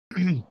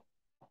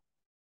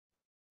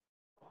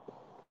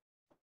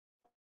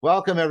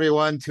Welcome,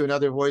 everyone, to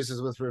another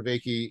Voices with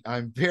Vervaeke.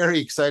 I'm very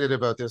excited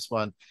about this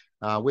one.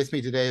 With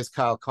me today is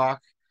Kyle Koch.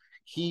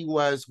 He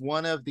was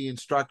one of the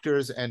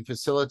instructors and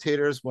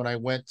facilitators when I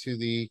went to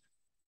the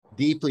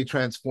deeply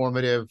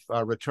transformative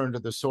Return to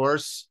the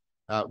Source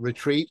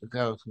retreat.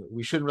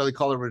 We shouldn't really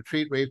call it a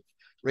retreat.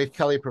 Rafe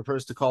Kelly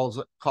prefers to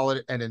call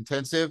it an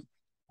intensive.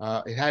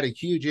 It had a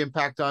huge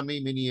impact on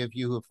me. Many of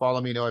you who follow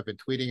me know I've been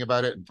tweeting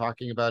about it and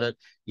talking about it,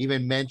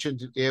 even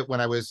mentioned it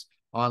when I was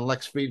on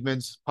Lex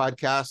Friedman's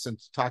podcast and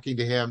talking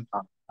to him.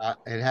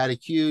 It had a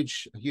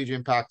huge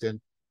impact, and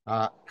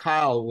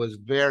Kyle was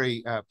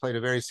played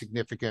a very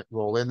significant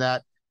role in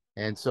that.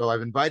 And so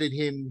I've invited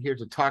him here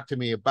to talk to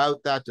me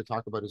about that, to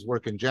talk about his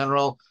work in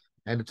general,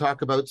 and to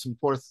talk about some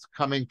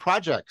forthcoming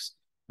projects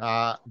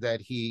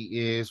that he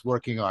is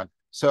working on.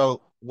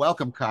 So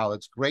welcome, Kyle.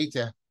 It's great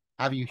to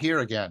have you here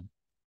again.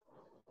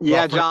 Well,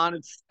 Yeah, John,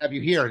 it's have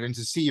you here and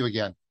to see you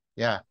again.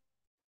 Yeah.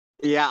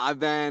 yeah, I've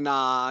been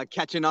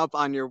catching up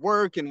on your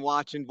work and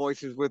watching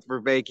Voices with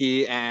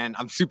Vervaeke, and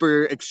I'm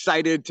super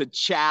excited to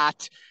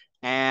chat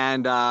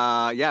and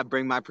yeah,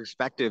 bring my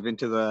perspective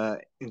into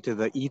the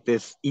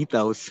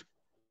ethos.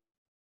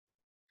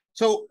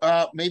 So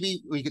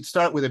maybe we could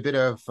start with a bit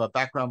of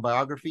background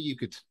biography. You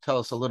could tell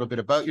us a little bit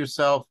about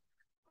yourself,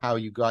 how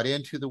you got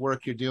into the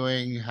work you're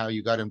doing, how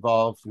you got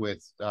involved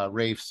with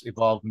Rafe's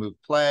Evolve Move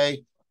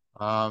Play,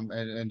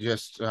 and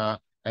just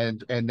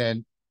and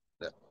then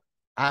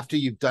after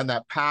you've done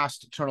that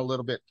past, turn a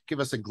little bit, give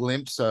us a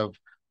glimpse of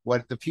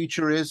what the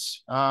future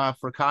is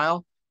for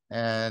Kyle,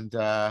 and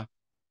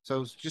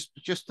so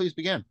just please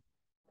begin.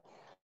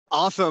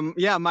 Awesome.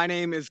 Yeah, my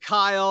name is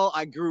Kyle.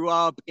 I grew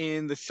up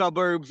in the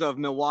suburbs of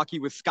Milwaukee,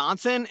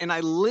 Wisconsin, and I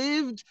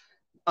lived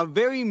a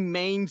very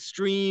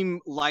mainstream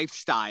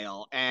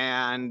lifestyle,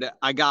 and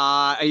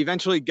I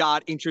eventually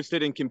got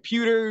interested in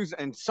computers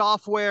and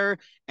software,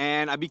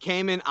 and I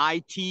became an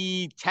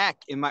IT tech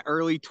in my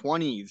early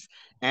 20s.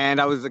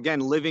 And I was again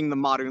living the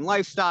modern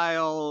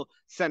lifestyle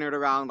centered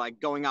around like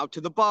going out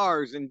to the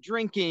bars and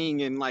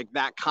drinking and like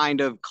that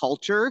kind of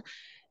culture.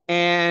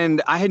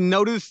 And I had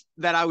noticed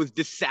that I was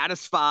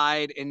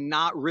dissatisfied and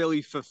not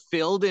really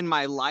fulfilled in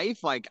my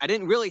life. Like I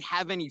didn't really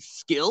have any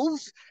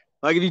skills.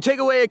 Like if you take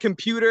away a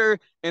computer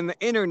and the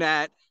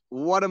internet,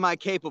 what am I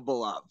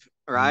capable of?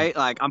 Mm, Right?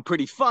 Like I'm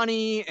pretty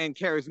funny and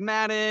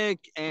charismatic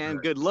and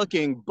right, good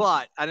looking,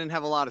 but I didn't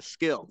have a lot of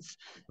skills.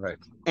 right,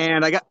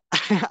 And I got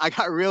I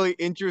got really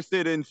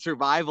interested in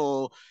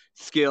survival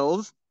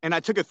skills, and I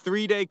took a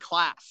 3-day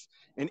class.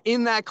 And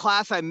in that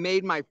class, I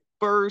made my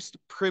first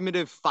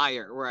primitive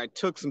fire where I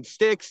took some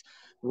sticks,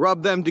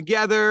 rubbed them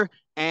together,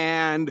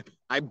 and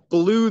I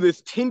blew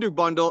this tinder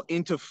bundle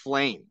into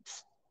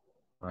flames.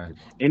 right,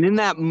 And in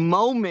that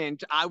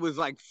moment, I was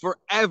like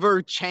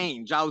forever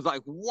changed. I was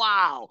like,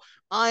 wow,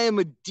 I am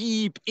a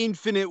deep,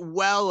 infinite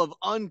well of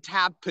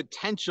untapped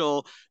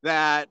potential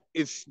that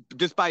is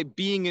just by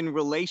being in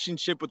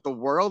relationship with the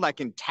world, I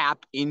can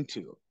tap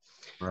into.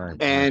 right,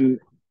 right. And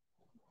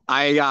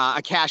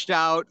I cashed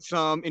out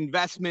some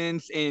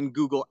investments in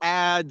Google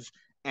Ads,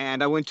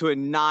 and I went to a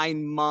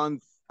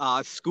 9-month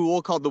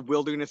school called the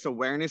Wilderness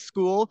Awareness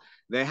School.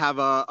 They have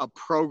a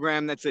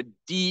program that's a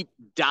deep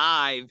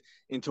dive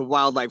into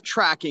wildlife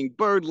tracking,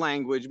 bird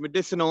language,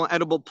 medicinal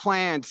edible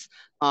plants,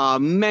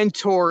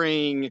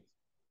 mentoring,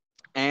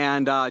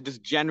 and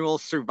just general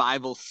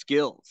survival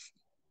skills.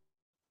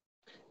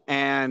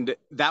 And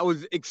that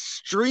was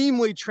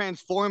extremely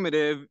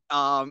transformative.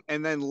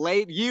 And then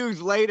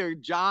years later,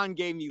 John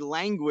gave me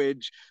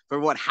language for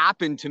what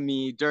happened to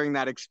me during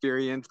that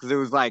experience because it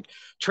was like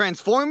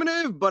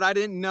transformative, but I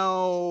didn't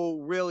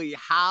know really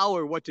how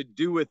or what to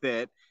do with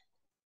it.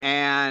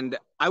 And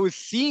I was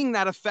seeing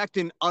that effect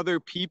in other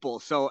people.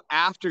 So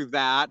after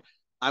that,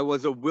 I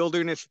was a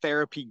wilderness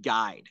therapy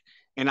guide,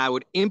 and I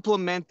would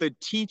implement the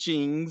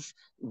teachings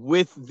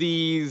with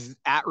these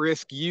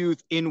at-risk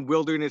youth in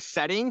wilderness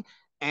setting,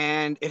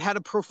 and it had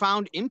a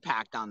profound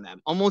impact on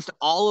them. Almost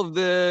all of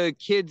the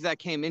kids that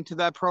came into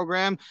that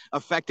program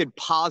affected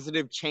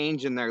positive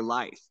change in their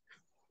life.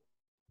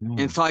 And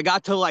Mm, so I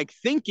got to like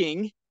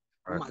thinking,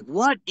 I'm right, like,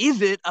 what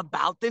is it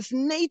about this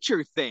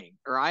nature thing,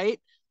 right?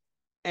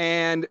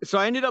 And so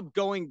I ended up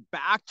going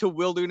back to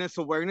Wilderness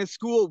Awareness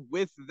School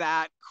with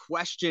that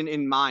question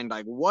in mind.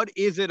 Like, what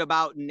is it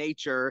about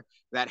nature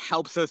that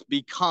helps us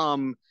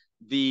become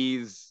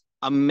these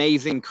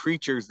amazing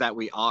creatures that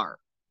we are?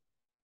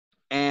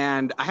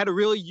 And I had a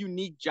really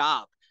unique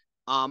job.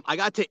 I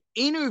got to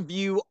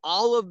interview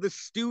all of the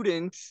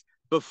students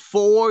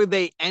before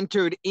they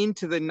entered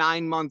into the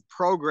 9-month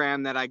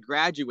program that I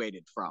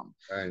graduated from.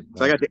 right,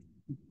 So I right, got to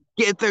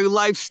get their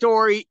life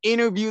story,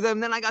 interview them.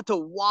 Then I got to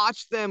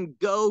watch them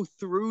go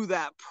through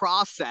that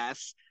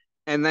process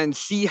and then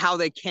see how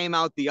they came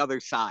out the other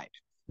side.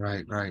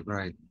 right, right,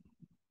 right.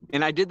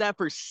 And I did that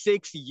for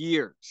 6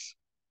 years.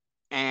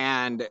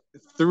 And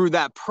through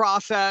that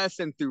process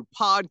and through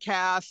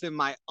podcasts and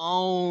my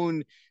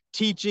own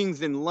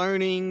teachings and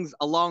learnings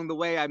along the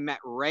way, I met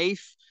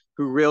Rafe,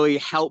 who really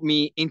helped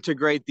me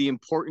integrate the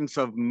importance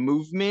of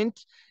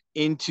movement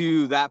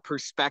into that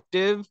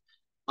perspective.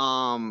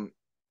 Um,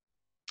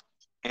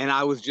 and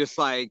I was just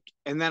like,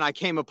 and then I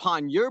came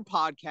upon your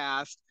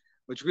podcast,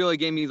 which really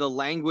gave me the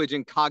language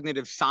and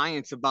cognitive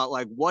science about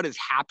like what is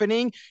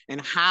happening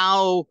and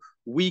how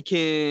we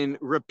can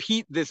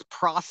repeat this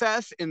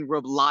process in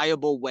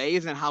reliable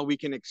ways and how we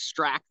can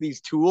extract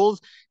these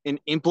tools and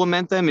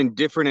implement them in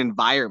different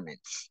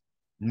environments.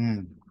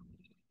 Mm.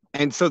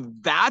 And so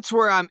that's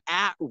where I'm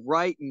at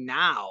right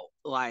now.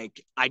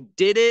 Like I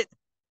did it,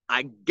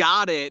 I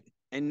got it,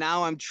 and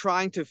now I'm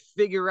trying to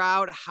figure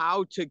out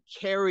how to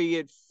carry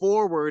it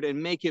forward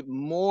and make it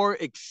more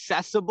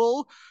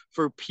accessible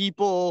for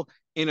people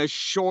in a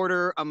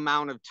shorter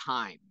amount of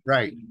time.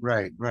 Right.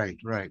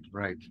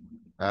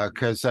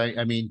 Because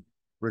I mean,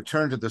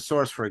 return to the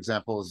source, for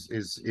example,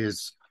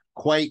 is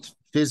quite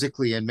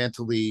physically and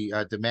mentally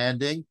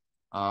demanding,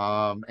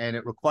 and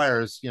it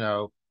requires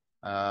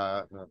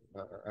a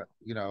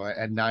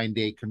 9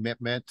 day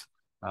commitment,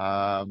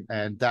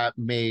 and that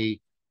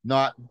may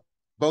not.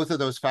 Both of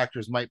those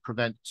factors might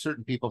prevent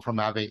certain people from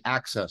having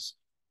access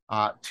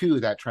to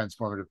that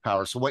transformative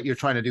power. So what you're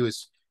trying to do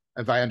is,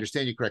 if I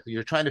understand you correctly,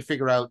 you're trying to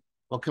figure out,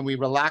 well, can we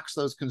relax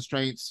those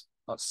constraints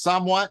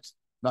somewhat,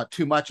 not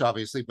too much,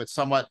 obviously, but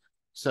somewhat.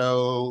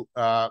 So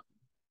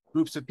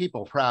groups of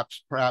people,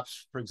 perhaps,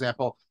 for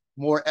example,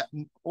 more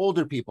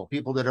older people,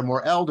 people that are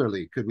more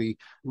elderly, could we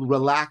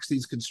relax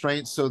these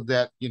constraints so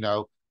that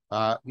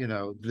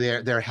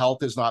their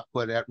health is not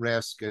put at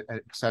risk,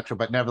 etc.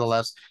 But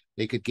nevertheless,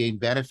 they could gain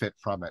benefit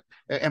from it.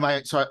 Am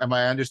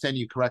I understanding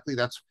you correctly?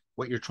 That's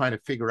what you're trying to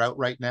figure out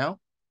right now?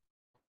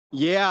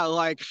 Yeah,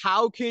 like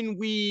how can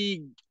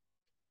we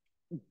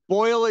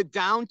boil it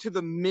down to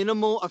the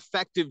minimal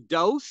effective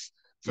dose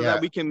so that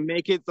Yeah, we can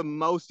make it the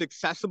most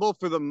accessible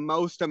for the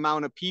most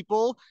amount of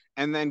people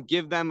and then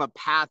give them a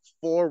path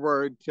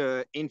forward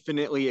to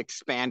infinitely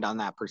expand on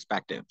that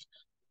perspective.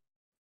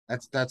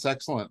 that's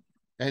excellent.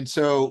 And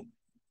so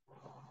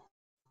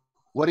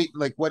what do you,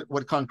 like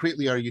what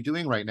concretely are you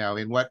doing right now?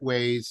 In what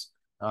ways,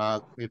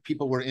 if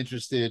people were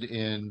interested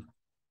in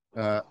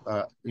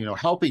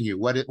helping you,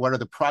 what are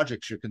the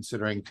projects you're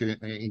considering to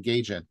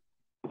engage in?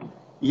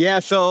 Yeah,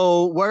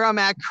 so where I'm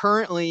at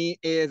currently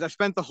is I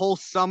spent the whole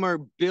summer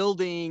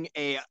building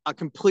a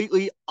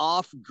completely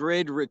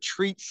off-grid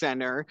retreat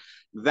center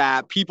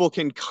that people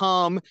can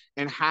come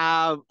and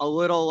have a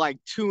little like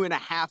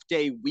 2.5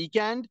 day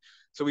weekend.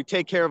 So we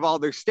take care of all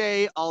their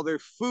stay, all their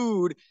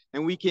food,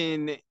 and we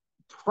can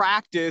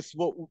practice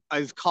what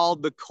is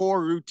called the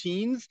core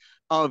routines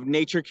of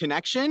nature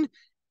connection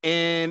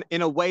and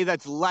in a way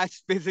that's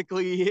less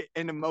physically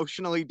and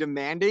emotionally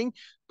demanding,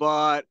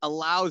 but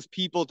allows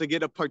people to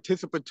get a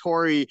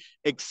participatory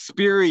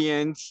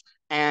experience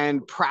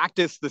and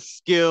practice the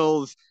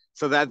skills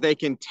so that they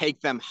can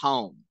take them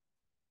home.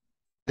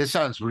 This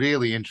sounds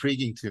really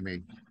intriguing to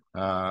me,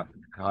 uh,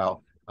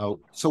 Kyle. Oh,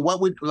 so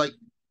what would like?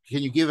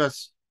 Can you give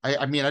us?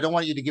 I mean, I don't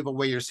want you to give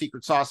away your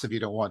secret sauce if you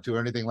don't want to, or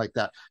anything like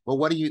that. But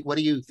what are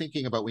you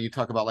thinking about when you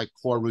talk about like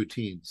core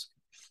routines?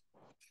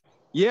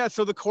 Yeah,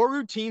 so the core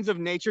routines of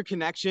nature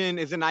connection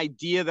is an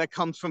idea that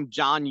comes from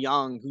John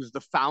Young, who's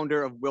the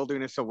founder of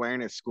Wilderness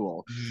Awareness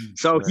School.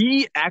 So Right,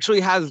 he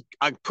actually has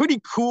a pretty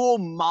cool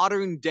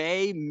modern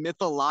day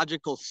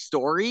mythological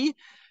story.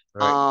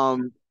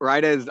 right,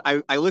 Right as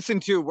I listen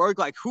to work,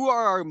 like who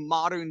are our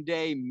modern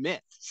day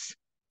myths,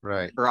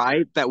 right.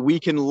 right? That we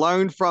can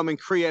learn from and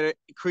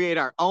create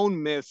our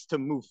own myths to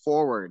move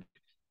forward.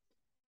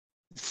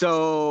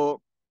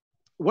 So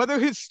whether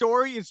his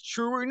story is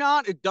true or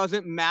not, it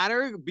doesn't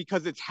matter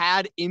because it's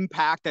had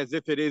impact as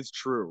if it is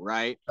true,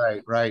 right?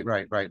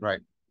 Right.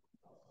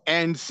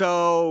 And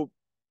so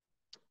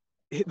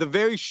the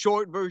very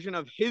short version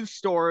of his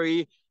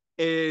story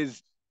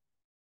is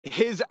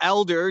his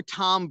elder,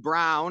 Tom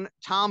Brown.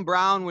 Tom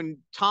Brown, when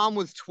Tom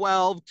was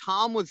 12,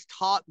 Tom was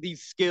taught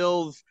these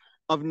skills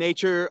of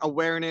nature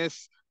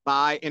awareness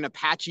by an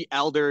Apache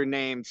elder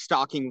named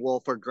Stalking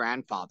Wolf or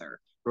Grandfather,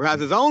 who has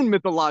his own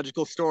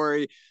mythological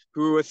story,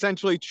 who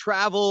essentially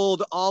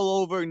traveled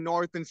all over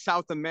North and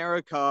South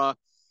America,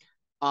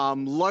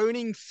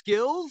 learning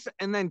skills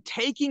and then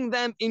taking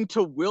them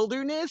into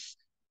wilderness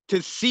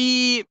to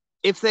see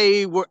if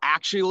they were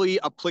actually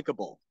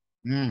applicable,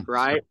 Mm,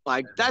 right?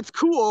 Like that's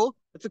cool.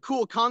 It's a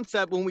cool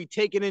concept when we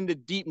take it into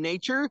deep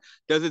nature.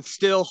 Does it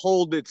still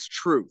hold its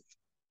truth?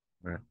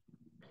 right.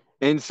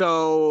 And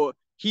so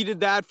he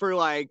did that for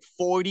like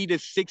 40 to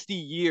 60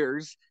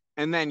 years.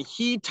 And then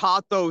he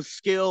taught those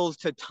skills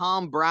to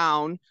Tom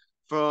Brown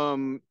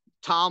from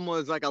Tom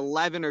was like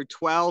 11 or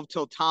 12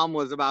 till Tom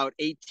was about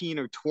 18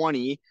 or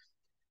 20.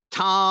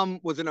 Tom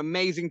was an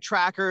amazing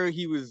tracker.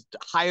 He was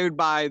hired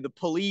by the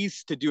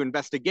police to do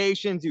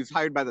investigations. He was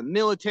hired by the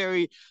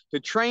military to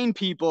train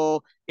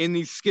people in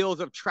these skills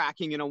of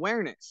tracking and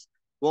awareness.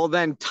 Well,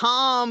 then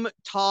Tom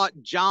taught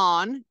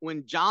John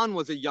when John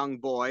was a young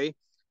boy,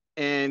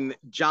 and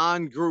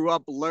John grew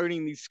up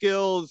learning these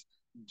skills.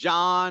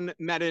 John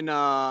met in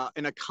a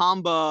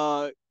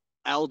Kamba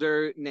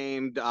elder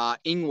named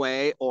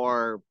Ingwe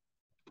or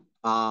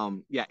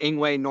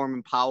Ingwe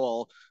Norman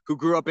Powell, who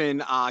grew up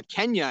in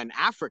Kenya in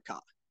Africa.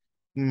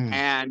 Mm,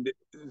 And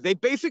they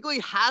basically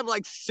had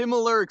like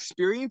similar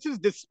experiences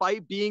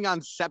despite being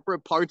on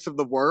separate parts of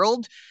the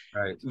world.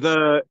 right.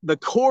 The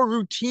core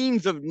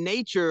routines of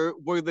nature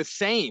were the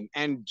same,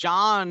 and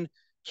John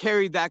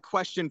carried that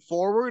question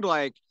forward,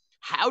 like,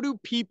 how do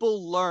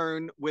people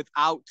learn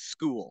without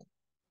school,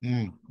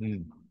 Mm,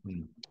 mm, mm,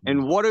 mm.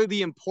 and what are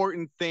the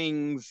important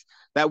things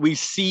that we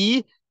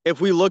see if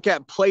we look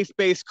at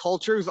place-based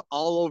cultures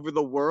all over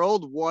the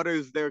world? What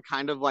is their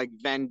kind of like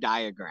Venn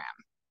diagram?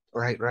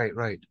 Right, right,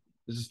 right.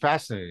 This is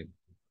fascinating.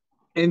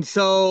 And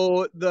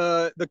so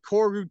the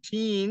core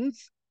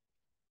routines,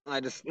 I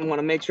just want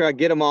to make sure I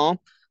get them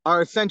all,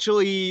 are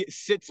essentially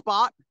sit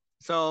spot.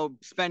 So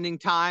spending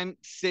time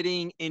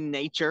sitting in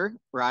nature,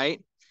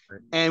 right?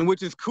 Right. And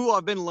which is cool.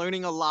 I've been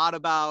learning a lot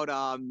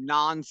about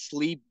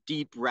non-sleep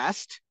deep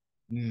rest,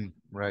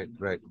 Right,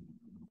 right.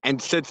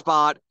 and sit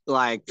spot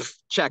like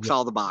checks Yep,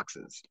 all the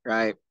boxes,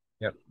 right?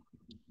 yep.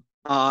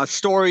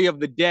 Story of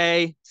the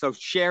day. So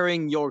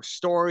sharing your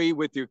story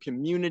with your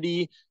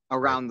community Right,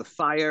 around the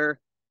fire.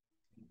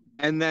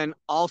 And then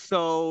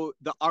also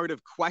the art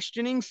of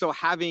questioning. So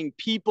having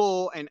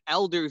people and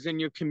elders in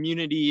your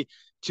community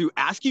to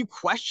ask you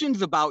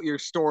questions about your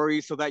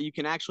story so that you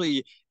can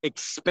actually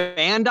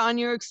expand on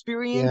your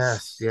experience,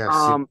 yes, yes,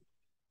 yeah,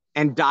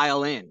 and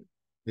dial in.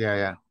 yeah,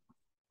 yeah.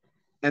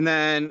 And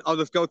then I'll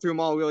just go through them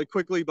all really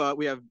quickly, but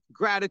we have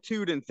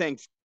gratitude and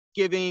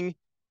thanksgiving,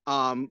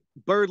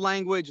 bird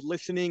language,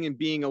 listening and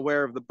being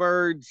aware of the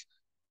birds,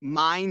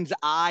 mind's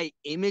eye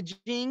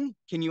imaging.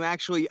 Can you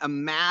actually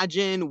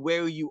imagine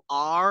where you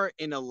are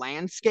in a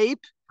landscape,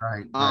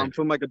 Right, right,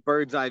 from like a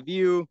bird's eye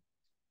view?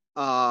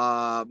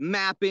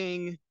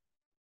 Mapping,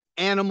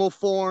 animal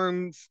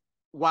forms,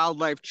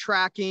 wildlife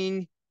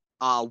tracking,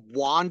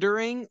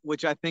 wandering,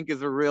 which I think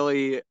is a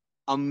really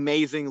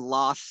amazing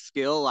lost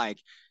skill. Like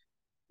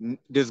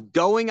just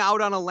going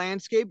out on a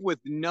landscape with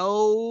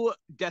no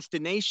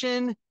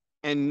destination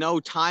and no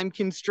time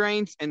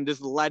constraints, and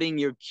just letting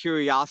your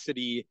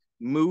curiosity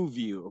move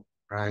you.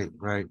 right,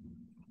 right,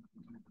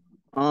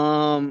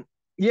 um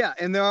yeah,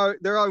 and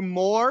there are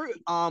more,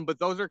 but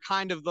those are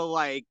kind of the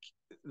like,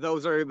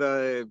 those are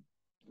the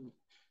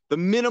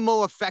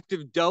minimal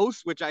effective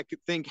dose, which I could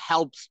think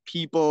helps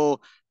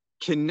people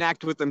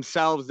connect with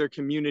themselves, their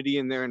community,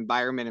 and their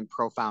environment in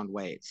profound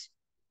ways.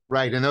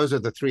 right. And those are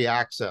the three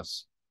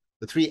axes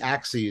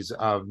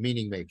of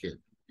meaning making,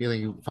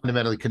 feeling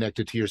fundamentally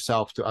connected to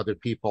yourself, to other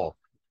people,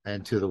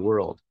 and to the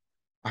world.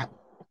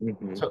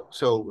 Mm-hmm.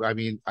 So I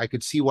mean, I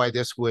could see why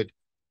this would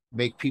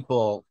make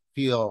people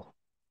feel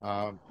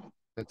um,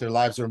 that their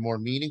lives are more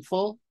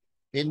meaningful.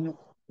 In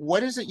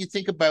what is it you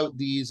think about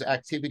these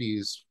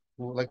activities?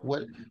 Like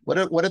what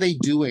are they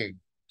doing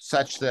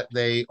such that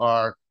they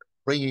are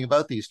bringing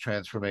about these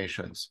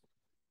transformations?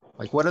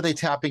 Like what are they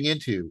tapping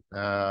into?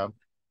 Um,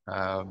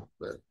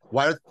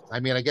 why? I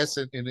mean, I guess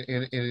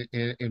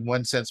in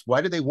one sense,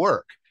 why do they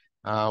work?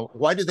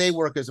 Why do they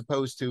work as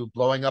opposed to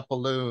blowing up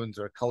balloons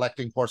or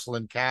collecting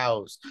porcelain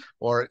cows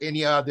or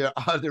any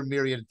other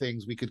myriad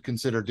things we could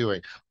consider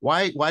doing?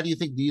 Why do you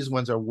think these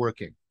ones are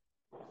working?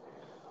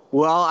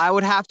 Well, I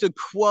would have to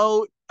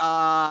quote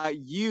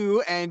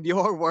you and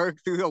your work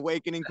through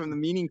Awakening from the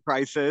Meaning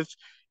Crisis,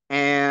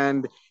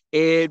 and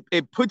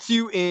it puts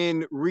you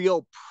in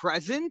real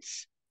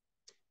presence.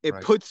 It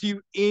Right, puts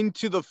you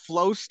into the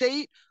flow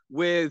state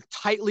with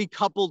tightly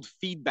coupled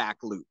feedback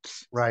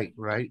loops. right,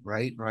 right,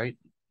 right, right.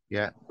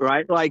 Yeah,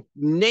 Right? Like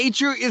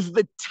nature is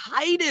the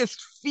tightest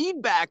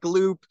feedback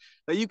loop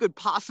that you could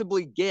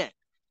possibly get.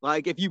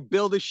 Like if you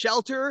build a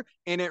shelter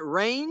and it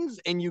rains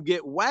and you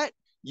get wet,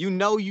 you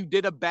know you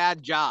did a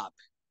bad job.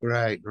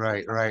 right,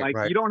 right, right, Like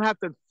right, you don't have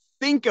to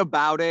think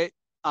about it.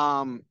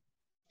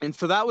 And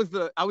so that was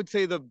I would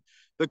say the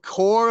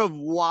core of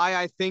why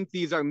I think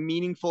these are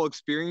meaningful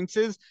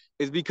experiences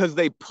is because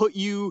they put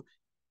you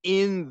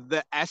in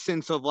the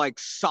essence of like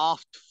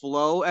soft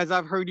flow, as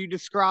I've heard you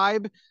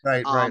describe,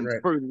 right, right,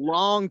 right, for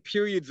long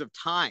periods of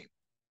time.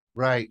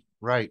 right,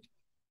 right.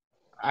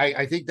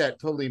 I think that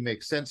totally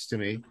makes sense to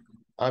me.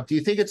 Do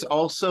you think it's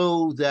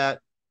also that,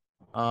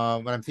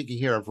 and I'm thinking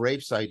here of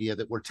Rafe's idea,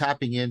 that we're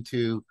tapping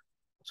into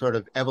sort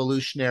of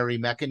evolutionary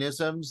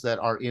mechanisms that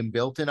are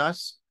inbuilt in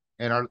us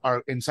and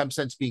are in some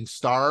sense being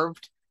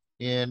starved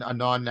in a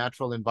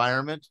non-natural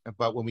environment.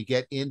 But when we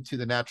get into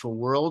the natural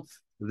world,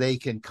 they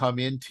can come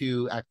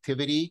into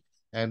activity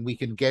and we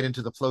can get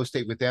into the flow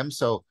state with them.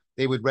 So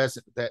they would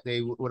that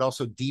they would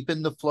also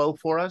deepen the flow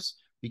for us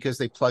because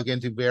they plug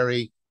into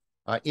very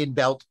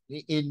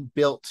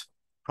inbuilt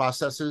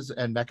processes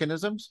and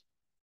mechanisms.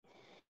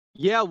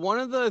 Yeah, one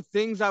of the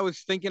things I was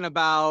thinking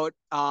about,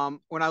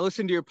 when I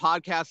listened to your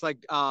podcast, like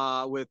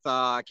with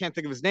I can't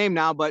think of his name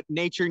now, but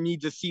Nature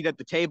Needs a Seat at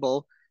the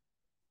Table,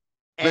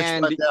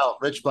 and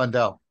Rich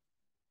Blundell.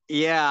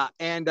 yeah,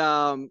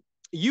 and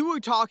you were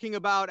talking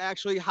about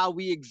actually how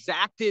we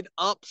exacted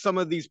up some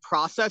of these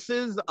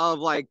processes of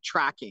like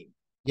tracking,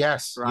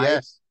 Yes, right?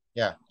 yes,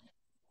 yeah,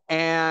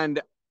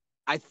 And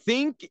I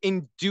think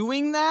in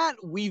doing that,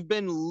 we've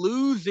been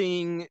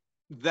losing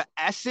the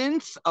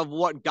essence of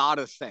what got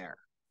us there.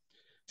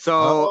 So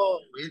Oh,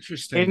 an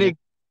interesting.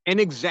 an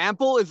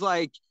example is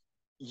like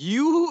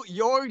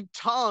your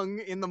tongue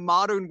in the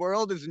modern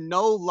world is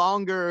no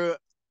longer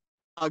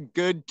a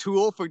good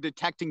tool for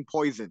detecting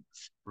poisons.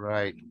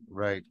 Right,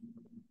 right.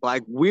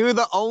 Like we're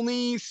the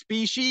only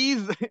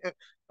species,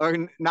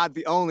 or not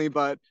the only,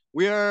 but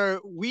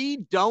we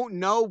don't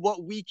know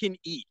what we can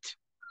eat.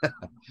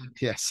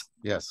 Yes,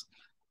 yes.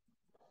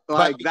 But,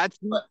 Like that's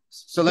but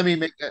so let me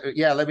make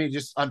yeah, let me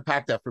just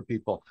unpack that for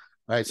people.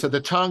 All right. So the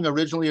tongue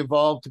originally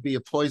evolved to be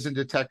a poison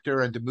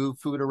detector and to move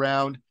food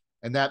around,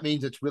 and that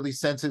means it's really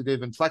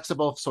sensitive and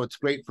flexible. So it's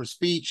great for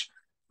speech,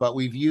 but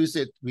we've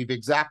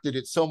exacted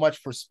it so much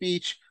for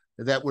speech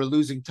that we're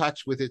losing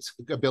touch with its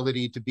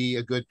ability to be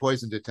a good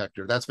poison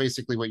detector. That's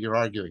basically what you're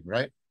arguing,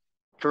 right?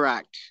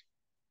 correct.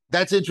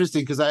 That's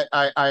interesting because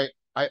I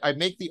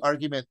make the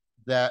argument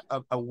that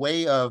a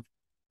way of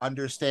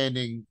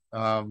understanding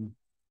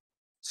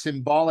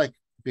symbolic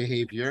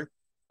behavior,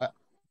 uh,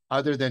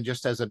 other than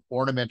just as an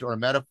ornament or a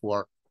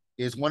metaphor,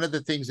 is one of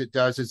the things it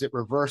does is it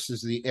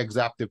reverses the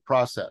exactive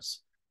process.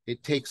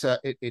 It takes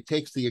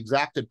the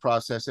exacted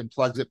process and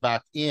plugs it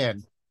back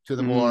in to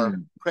the more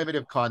Mm.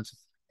 primitive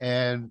concept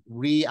and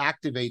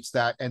reactivates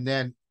that, and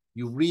then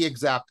you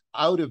re-exact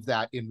out of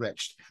that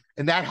enriched.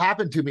 And that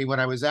happened to me when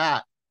I was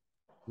at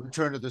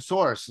return to the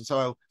source. And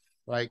so,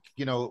 like,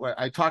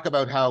 I talk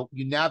about how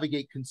you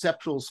navigate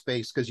conceptual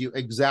space because you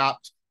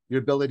exact your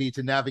ability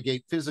to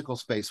navigate physical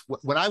space.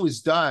 When I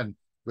was done,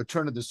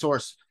 return to the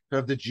source,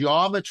 the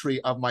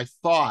geometry of my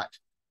thought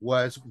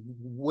was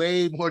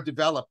way more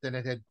developed than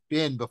it had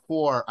been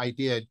before I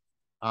did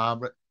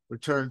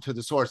return to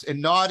the source.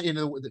 And not in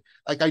a,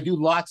 like I do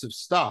lots of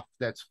stuff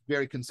that's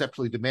very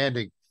conceptually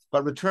demanding,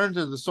 but return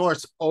to the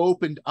source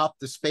opened up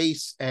the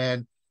space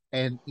and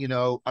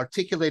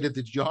articulated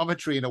the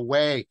geometry in a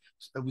way,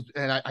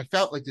 and I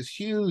felt like this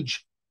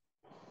huge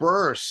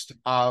burst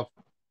of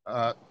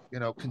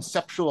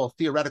conceptual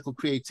theoretical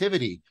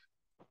creativity.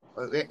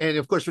 And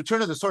of course,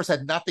 return to the source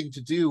had nothing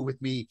to do with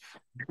me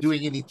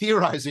doing any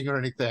theorizing or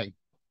anything.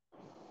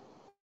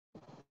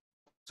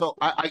 So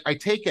I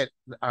take it.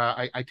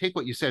 I take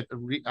what you said.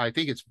 I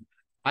think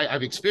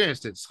I've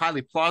experienced it. It's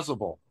highly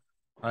plausible,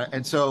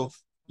 and so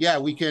yeah,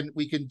 we can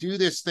do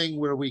this thing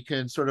where we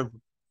can sort of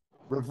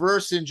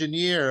reverse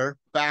engineer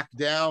back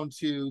down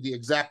to the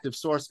exactive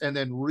source and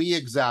then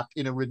re-exact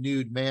in a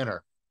renewed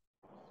manner.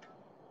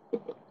 Do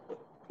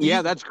Yeah,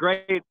 you, that's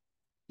great.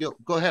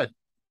 go ahead?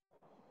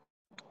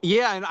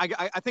 Yeah, and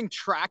I think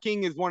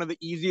tracking is one of the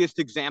easiest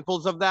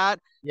examples of that.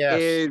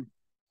 Yes. Is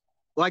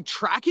like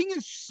tracking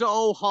is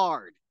so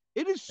hard.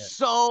 It is Yeah.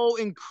 so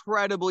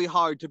incredibly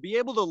hard to be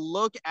able to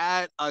look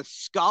at a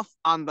scuff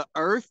on the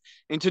earth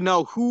and to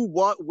know who,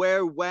 what,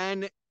 where,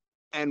 when,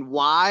 and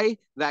why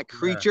that Yeah.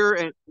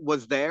 creature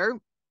was there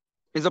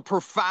is a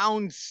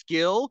profound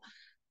skill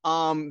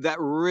that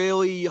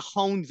really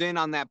hones in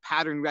on that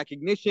pattern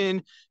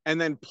recognition and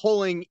then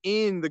pulling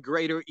in the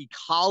greater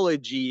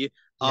ecology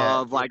Yeah.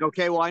 of like,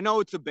 okay, well, I know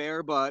it's a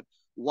bear, but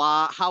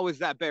why, how is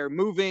that bear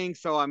moving?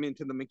 So I'm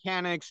into the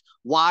mechanics.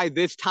 Why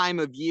this time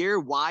of year?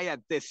 Why at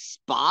this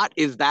spot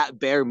is that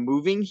bear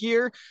moving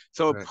here?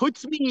 So it Right.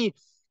 puts me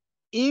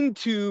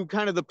into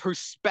kind of the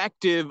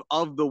perspective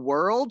of the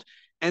world.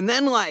 And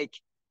then like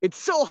it's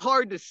so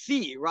hard to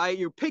see, right?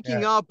 You're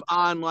picking Yeah. up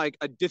on like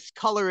a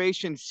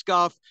discoloration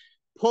scuff,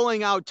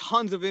 pulling out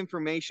tons of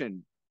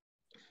information.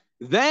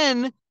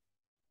 Then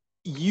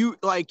you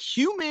like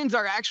humans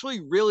are actually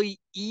really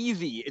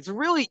easy. It's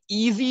really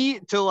easy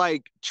to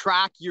like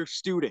track your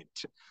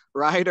student,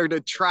 right? Or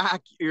to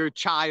track your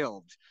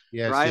child,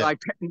 Yes. right?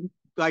 Yeah.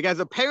 Like as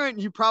a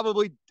parent, you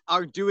probably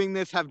are doing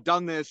this, have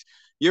done this.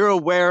 You're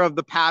aware of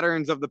the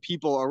patterns of the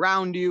people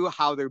around you,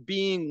 how they're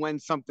being when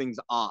something's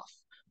off.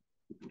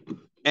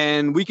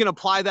 And we can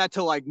apply that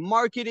to like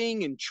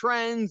marketing and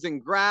trends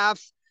and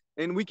graphs.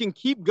 And we can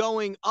keep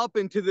going up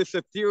into this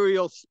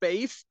ethereal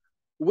space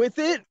with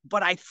it.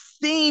 But I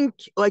think,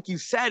 like you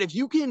said, if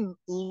you can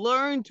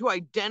learn to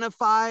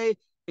identify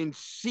and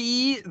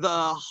see the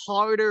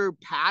harder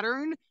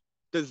pattern,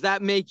 does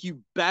that make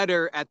you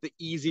better at the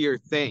easier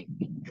thing?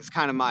 It's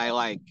kind of my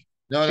like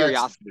No,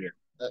 curiosity.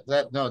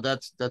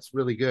 that's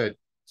really good.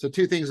 So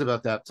two things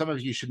about that. Some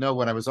of you should know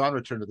when I was on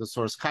Return to the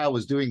Source, Kyle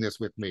was doing this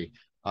with me.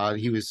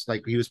 He was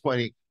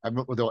pointing. I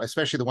remember,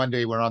 especially the one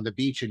day we are on the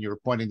beach and you were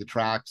pointing the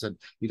tracks, and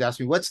he'd ask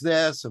me, "What's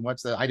this?" and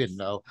 "What's that?" I didn't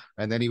know,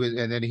 and then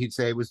he'd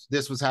say,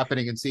 this was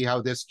happening," and see how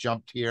this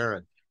jumped here,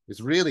 and it's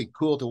really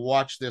cool to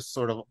watch this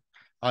sort of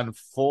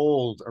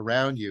unfold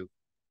around you.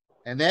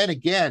 And then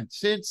again,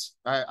 since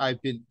I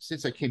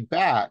came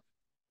back,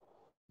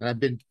 and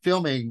I've been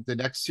filming the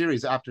next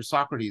series after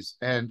Socrates.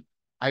 And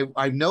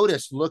I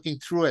noticed looking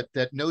through it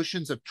that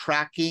notions of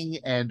tracking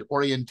and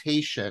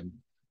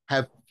orientation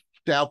have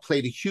now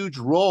played a huge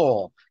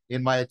role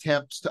in my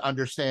attempts to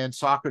understand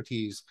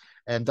Socrates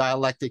and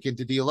dialectic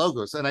into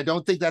dialogos. And I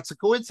don't think that's a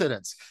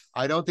coincidence.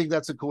 I don't think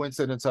that's a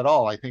coincidence at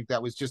all. I think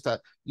that was just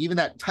even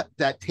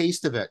that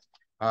taste of it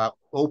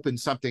opened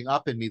something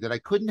up in me that I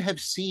couldn't have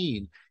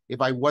seen if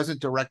I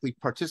wasn't directly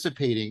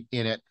participating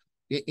in it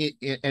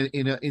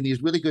in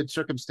these really good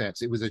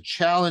circumstances. It was a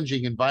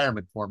challenging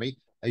environment for me,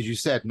 as you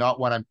said, not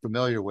one I'm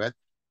familiar with.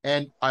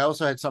 And I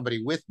also had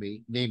somebody with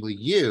me, namely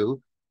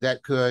you,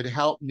 that could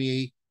help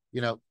me,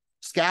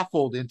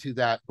 scaffold into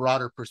that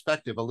broader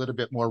perspective a little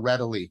bit more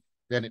readily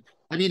than it.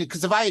 I mean,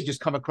 because if I had just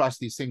come across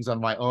these things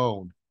on my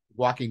own,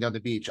 walking down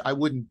the beach, I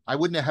wouldn't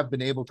have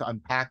been able to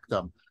unpack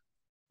them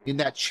in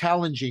that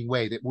challenging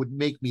way that would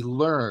make me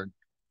learn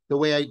the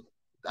way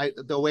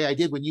the way I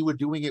did when you were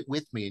doing it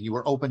with me and you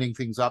were opening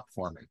things up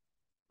for me.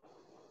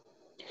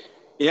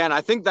 Yeah, and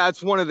I think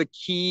that's one of the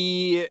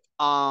key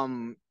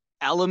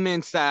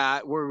elements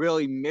that we're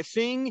really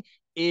missing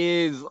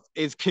is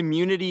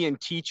community and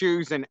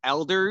teachers and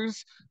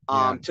elders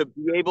Yeah, to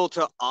be able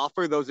to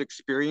offer those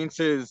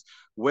experiences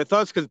with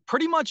us, because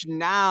pretty much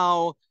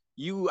now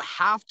you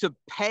have to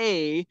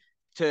pay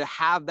to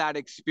have that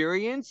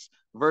experience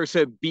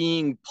versus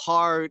being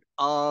part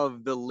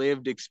of the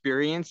lived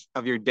experience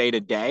of your day to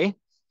day.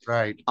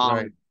 right,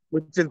 right.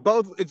 Which is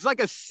both, it's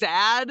like a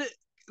sad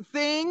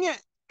thing,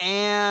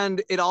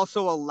 and it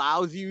also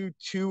allows you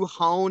to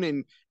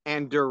hone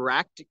and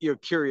direct your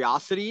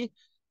curiosity.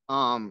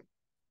 um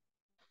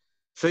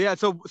so yeah,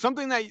 so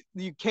something that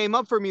you came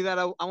up for me that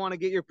I want to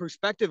get your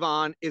perspective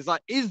on is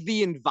like, is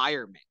the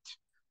environment,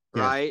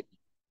 Yes. right?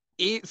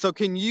 So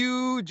can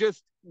you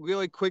just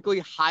really quickly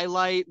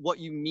highlight what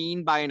you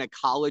mean by an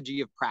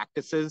ecology of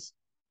practices?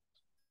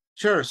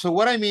 Sure. So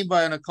what I mean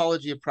by an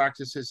ecology of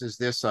practices is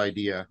this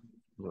idea.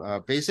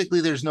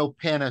 Basically, there's no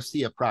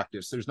panacea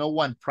practice. There's no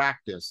one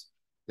practice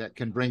that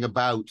can bring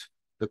about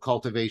the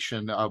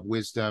cultivation of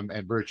wisdom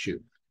and virtue.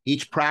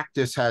 Each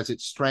practice has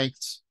its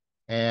strengths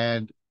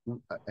and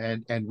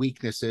and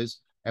weaknesses.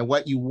 And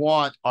what you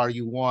want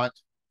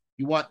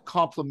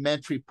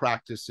complementary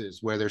practices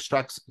where their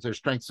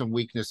strengths and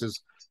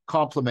weaknesses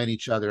complement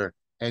each other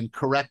and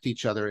correct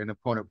each other in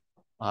opponent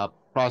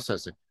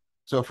processing.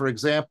 So, for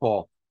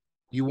example,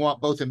 you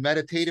want both a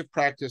meditative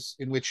practice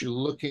in which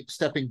you're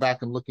stepping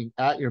back and looking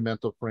at your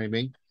mental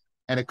framing,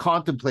 and a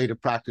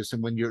contemplative practice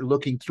and when you're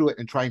looking through it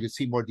and trying to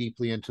see more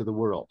deeply into the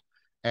world.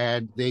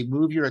 And they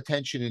move your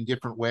attention in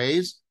different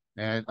ways.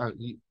 And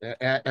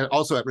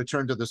also at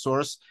Return to the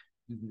Source,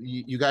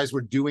 you guys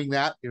were doing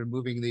that. You're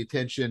moving the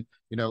attention,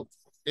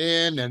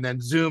 in and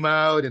then zoom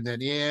out and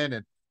then in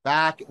and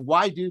back.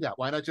 Why do that?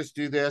 Why not just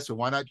do this, or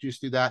why not just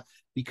do that?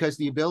 Because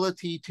the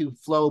ability to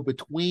flow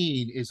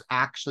between is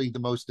actually the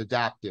most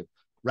adaptive.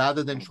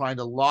 Rather than trying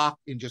to lock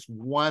in just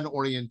one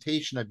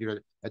orientation of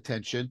your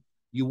attention,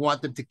 you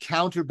want them to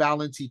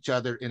counterbalance each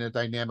other in a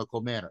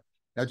dynamical manner.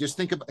 Now, just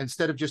think of,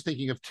 instead of just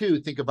thinking of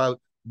two, think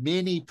about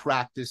many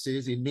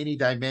practices in many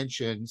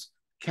dimensions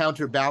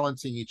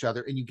counterbalancing each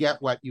other, and you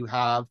get what you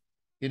have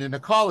in an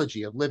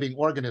ecology of living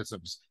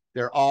organisms.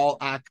 They're all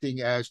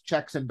acting as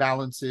checks and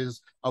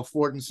balances,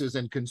 affordances,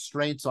 and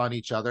constraints on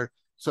each other,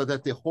 so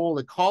that the whole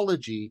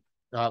ecology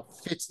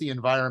fits the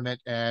environment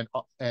and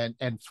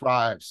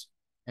thrives.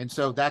 And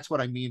so that's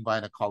what I mean by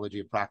an ecology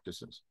of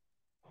practices.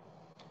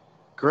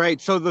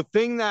 Great. So the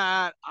thing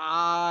that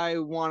I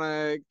want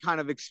to kind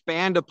of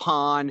expand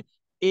upon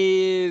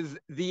is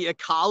the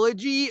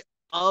ecology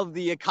of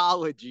the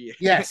ecology,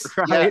 Yes,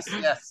 right? yes,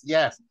 yes,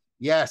 yes,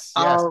 yes,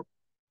 yes, Um,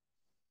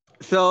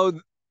 so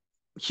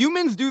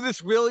humans do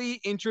this really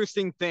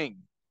interesting thing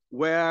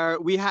where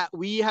we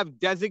have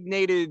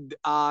designated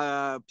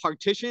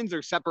partitions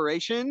or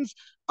separations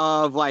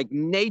of like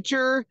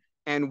nature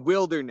and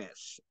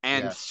wilderness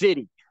and yeah,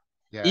 city,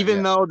 yeah, even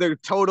yeah, though there's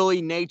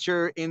totally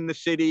nature in the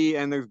city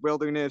and there's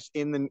wilderness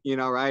in the,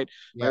 right?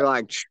 yeah, They're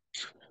like,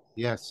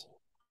 yes,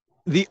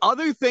 the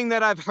other thing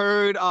that I've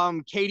heard,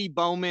 Katie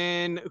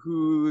Bowman,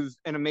 who's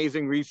an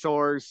amazing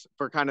resource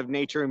for kind of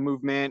nature and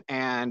movement,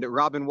 and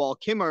Robin Wall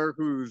Kimmer,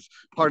 who's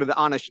part of the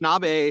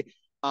Anishinaabe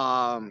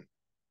um,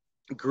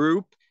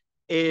 group,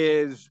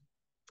 is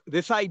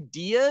this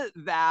idea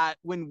that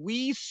when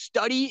we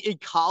study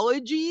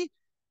ecology,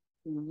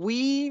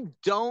 we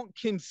don't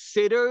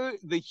consider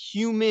the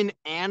human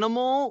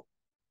animal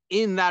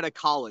in that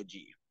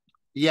ecology.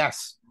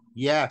 yes,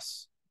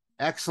 yes.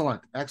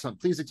 Excellent, excellent.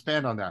 Please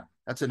expand on that.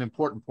 That's an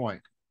important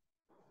point.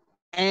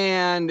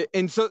 And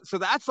so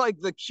that's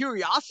like the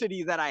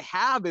curiosity that I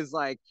have is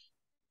like,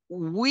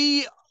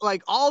 we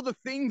like all the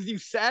things you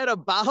said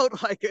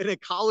about like an Yeah.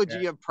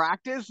 ecology of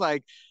practice,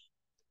 like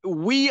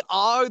we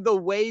are the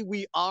way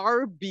we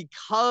are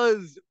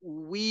because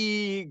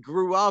we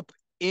grew up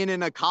in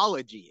an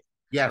ecology,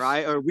 Yes,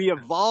 right? Or we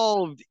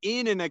evolved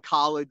in an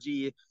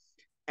ecology.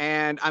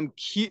 And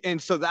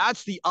so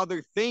that's the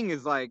other thing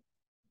is like,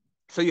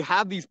 so you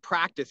have these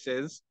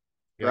practices,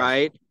 yes,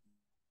 right?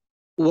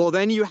 Well,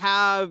 then you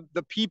have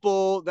the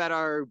people that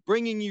are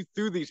bringing you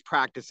through these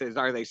practices.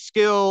 Are they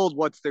skilled?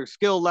 What's their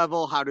skill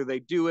level? How do they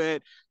do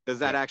it? Does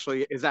that yeah,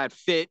 actually, is that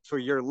fit for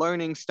your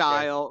learning yes,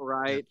 style, yes,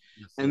 right?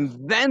 yes, yes.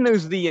 And then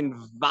there's the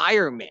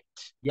environment.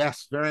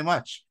 Yes, very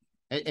much.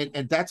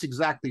 And that's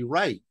exactly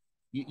right.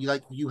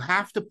 You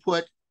have to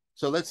put,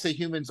 so let's say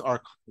humans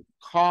are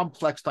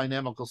complex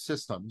dynamical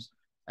systems,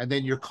 and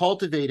then you're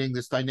cultivating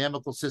this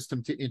dynamical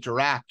system to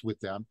interact with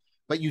them,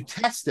 but you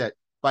test it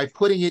by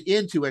putting it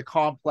into a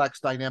complex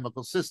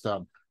dynamical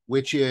system,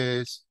 which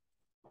is,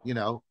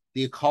 the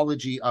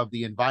ecology of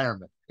the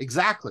environment.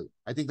 Exactly.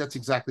 I think that's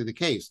exactly the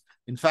case.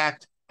 In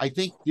fact, I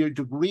think your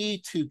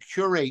degree to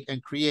curate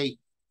and create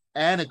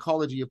an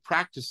ecology of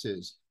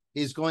practices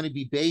is going to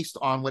be based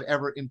on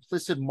whatever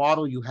implicit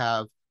model you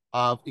have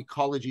of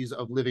ecologies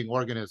of living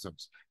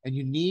organisms. And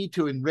you need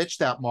to enrich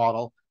that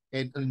model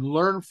and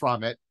learn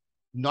from it,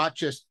 not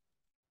just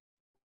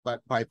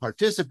but by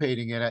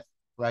participating in it,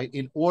 right,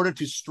 in order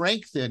to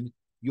strengthen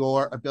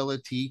your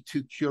ability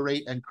to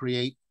curate and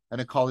create an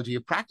ecology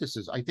of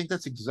practices. I think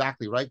that's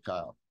exactly right,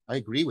 Kyle. I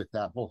agree with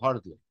that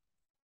wholeheartedly.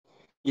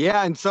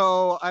 Yeah, and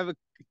so I have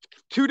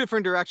two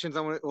different directions.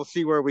 We'll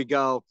see where we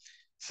go.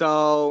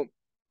 So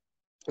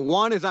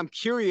one is I'm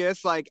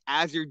curious, like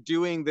as you're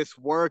doing this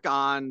work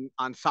on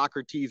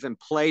Socrates and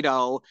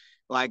Plato,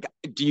 like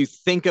do you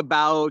think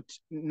about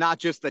not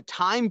just the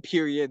time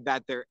period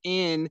that they're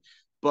in,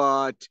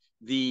 but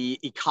the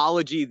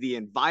ecology, the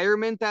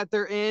environment that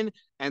they're in,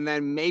 and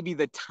then maybe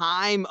the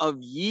time of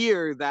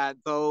year that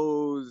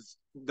those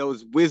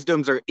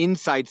wisdoms or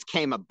insights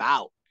came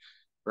about,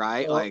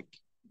 right? So, Like,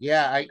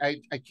 yeah,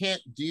 I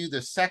can't do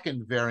the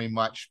second very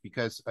much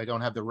because I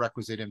don't have the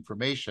requisite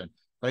information,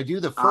 but I do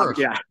the first.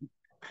 yeah.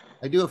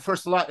 I do it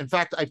first a lot. In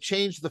fact, I've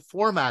changed the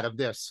format of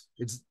this.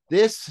 It's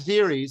this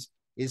series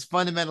is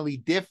fundamentally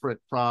different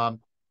from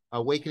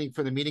Awakening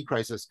for the Meaning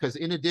Crisis because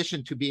in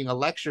addition to being a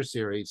lecture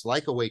series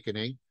like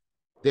Awakening,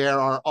 there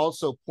are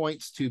also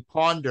points to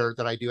ponder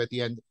that I do at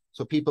the end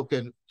so people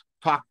can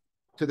talk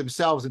to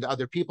themselves and to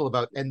other people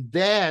about. And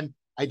then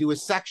I do a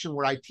section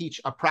where I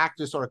teach a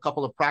practice or a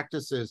couple of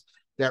practices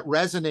that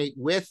resonate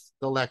with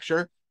the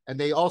lecture, and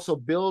they also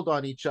build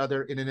on each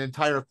other in an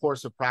entire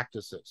course of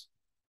practices.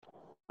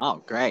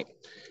 Oh, great.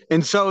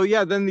 And so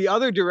yeah, then the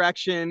other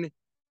direction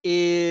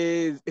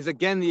is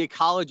again the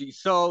ecology.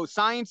 So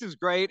science is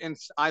great and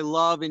I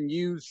love and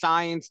use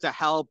science to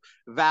help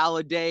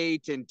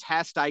validate and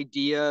test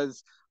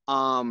ideas.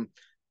 Um,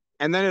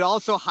 and then it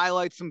also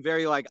highlights some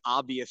very like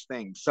obvious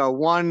things. So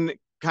one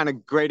kind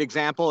of great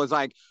example is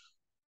like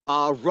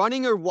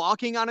running or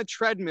walking on a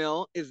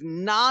treadmill is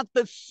not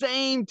the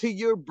same to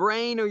your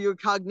brain or your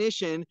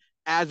cognition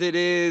as it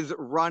is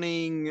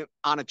running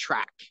on a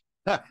track,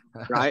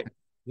 right?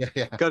 Yeah,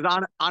 yeah. Because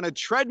on a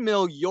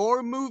treadmill,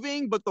 you're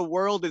moving, but the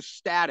world is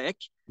static.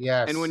 And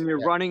Yes. when you're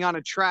Yeah. running on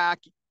a track,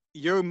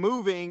 you're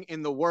moving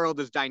and the world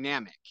is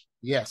dynamic. So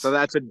Yes.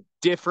 that's a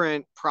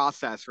different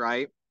process,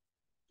 right?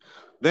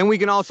 Then we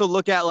can also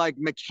look at like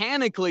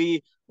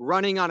mechanically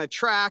running on a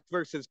track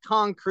versus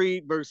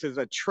concrete versus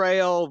a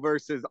trail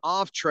versus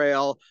off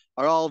trail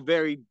are all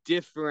very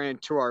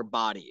different to our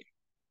body.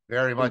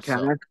 Very much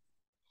Okay. so.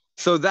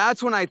 So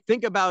that's when I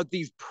think about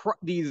these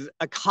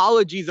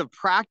ecologies of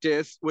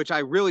practice, which I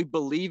really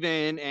believe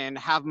in and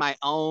have my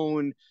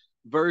own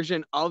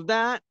version of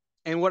that.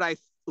 And what I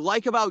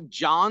like about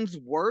John's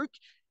work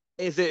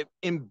is it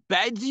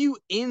embeds you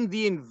in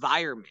the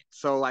environment.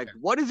 So, like, Yeah.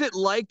 what is it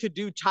like to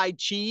do Tai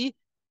Chi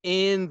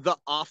in the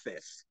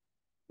office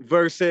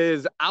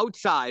versus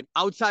outside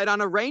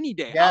on a rainy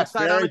day, Yes.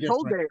 outside on Very a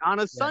cold different. day, on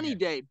a Yeah. sunny Yeah.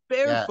 day, Yeah.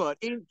 barefoot,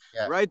 in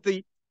Yeah. right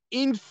the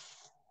in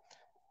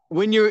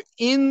when you're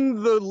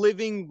in the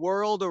living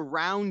world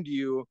around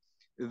you,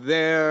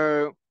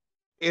 there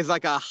is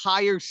like a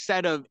higher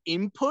set of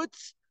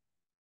inputs.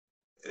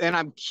 And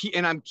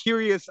I'm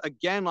curious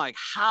again, like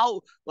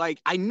how, like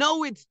I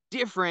know it's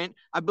different.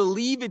 I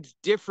believe it's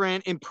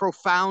different in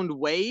profound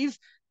ways,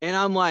 and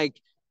I'm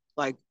like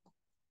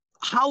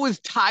how is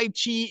Tai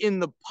Chi in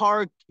the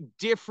park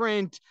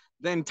different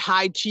than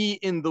Tai Chi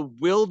in the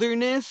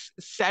wilderness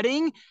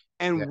setting? Yeah.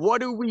 And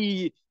what are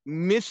we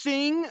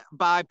missing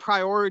by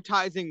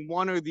prioritizing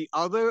one or the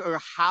other? Or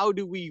how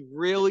do we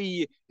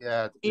really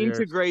Yeah. There's.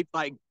 integrate,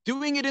 like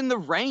doing it in the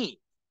rain?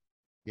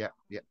 Yeah.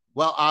 Yeah.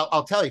 Well,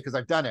 I'll tell you because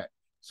I've done it.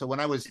 So when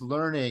I was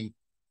learning,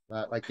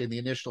 like in the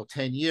initial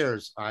 10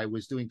 years, I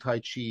was doing Tai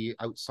Chi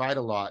outside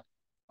a lot.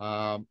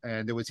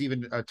 And there was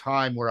even a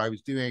time where I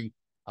was doing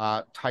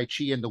Tai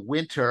Chi in the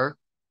winter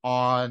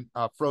on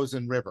a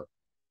frozen river,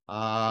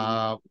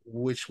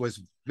 which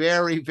was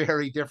very,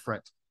 very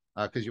different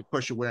because of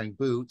course you're wearing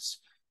boots.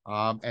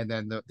 And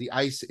then the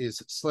ice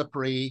is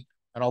slippery.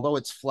 And although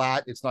it's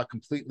flat, it's not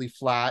completely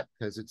flat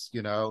because it's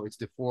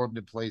deformed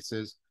in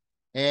places.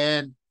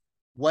 And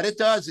what it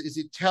does is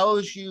it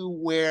tells you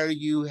where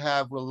you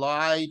have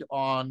relied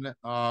on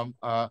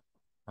a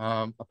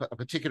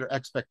particular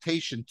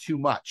expectation too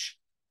much.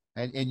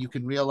 And you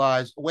can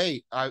realize,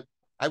 wait,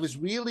 I was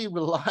really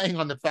relying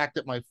on the fact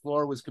that my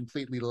floor was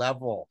completely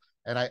level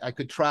and I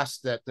could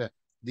trust that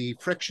the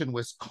friction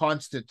was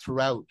constant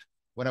throughout.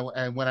 When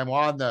I'm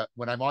on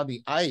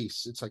the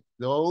ice, it's like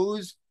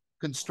those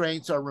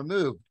constraints are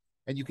removed.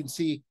 And you can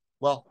see,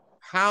 well,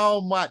 how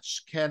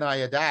much can I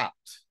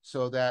adapt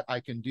so that I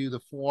can do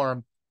the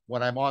form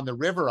when I'm on the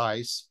river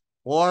ice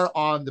or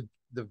on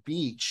the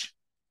beach.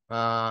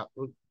 By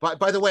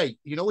the way,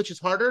 you know which is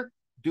harder?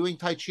 Doing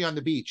Tai Chi on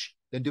the beach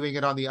than doing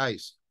it on the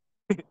ice.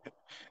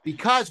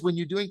 Because when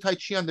you're doing Tai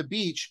Chi on the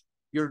beach,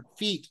 your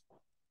feet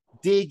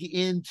dig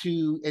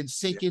into and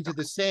sink into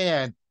the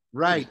sand.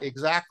 Right,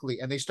 exactly.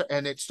 And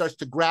it starts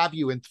to grab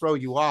you and throw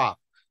you off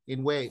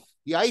in waves.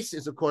 The ice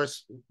is, of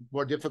course,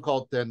 more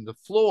difficult than the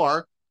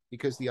floor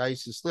because the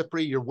ice is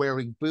slippery. You're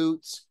wearing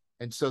boots,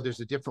 and so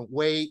there's a different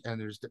weight,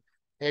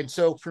 and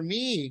so for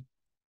me,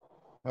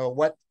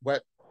 what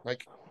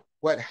like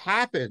what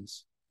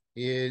happens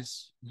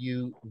is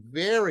you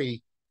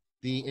vary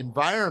the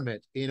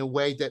environment in a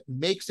way that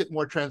makes it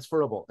more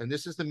transferable. And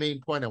this is the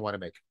main point I want to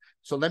make.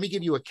 So let me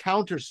give you a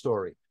counter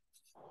story.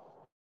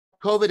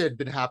 COVID had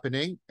been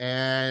happening,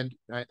 and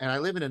I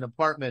live in an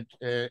apartment,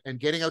 and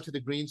getting out to the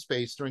green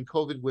space during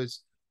COVID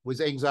was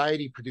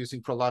anxiety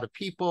producing for a lot of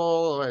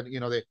people, and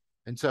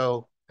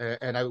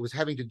and I was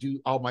having to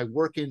do all my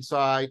work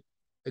inside,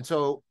 and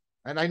so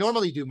and I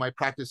normally do my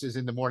practices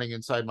in the morning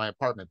inside my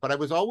apartment, but I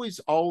was always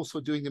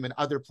also doing them in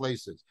other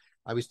places.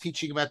 I was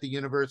teaching them at the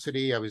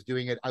university. I was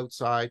doing it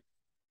outside,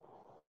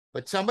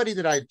 but somebody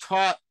that I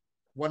taught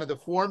one of the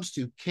forms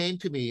to came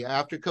to me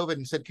after COVID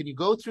and said, "Can you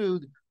go through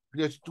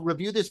just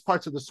review this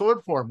parts of the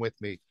sword form with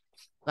me?"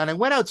 And I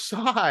went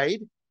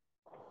outside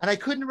and I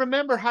couldn't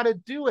remember how to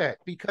do it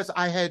because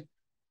I had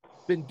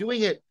been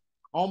doing it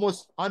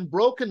almost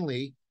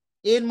unbrokenly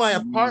in my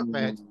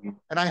apartment,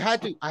 and I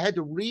had to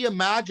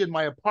reimagine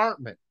my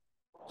apartment.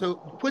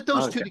 So put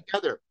those two Okay.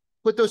 together.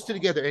 Put those two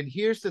together. And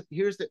here's the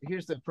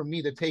for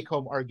me the take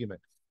home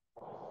argument.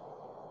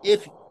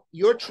 If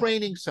you're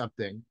training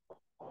something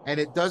and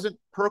it doesn't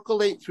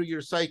percolate through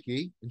your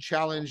psyche and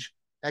challenge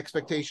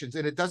expectations,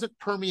 and it doesn't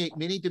permeate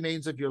many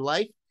domains of your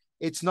life,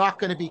 it's not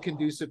going to be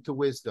conducive to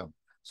wisdom.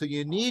 So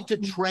you need to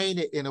train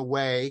it in a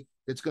way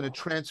that's going to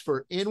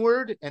transfer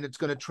inward and it's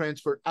going to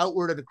transfer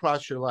outward and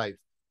across your life.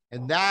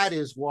 And that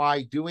is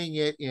why doing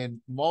it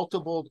in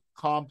multiple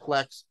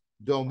complex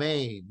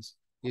domains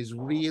is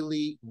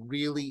really,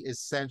 really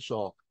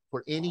essential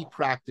for any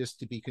practice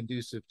to be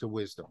conducive to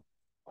wisdom.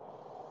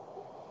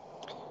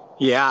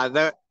 Yeah,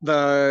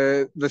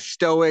 the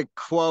Stoic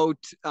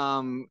quote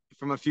from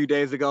a few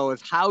days ago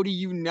is, "How do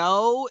you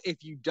know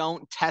if you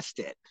don't test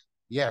it?"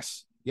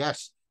 Yes,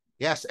 yes,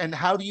 yes. And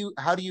how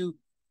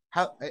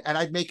and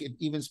I'd make it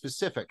even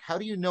specific. How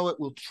do you know it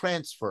will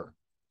transfer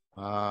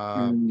if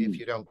Mm.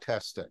 you don't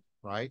test it,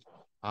 right?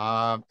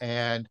 Um,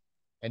 and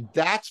and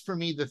that's for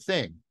me the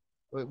thing.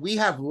 We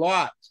have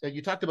lots, and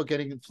you talked about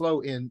getting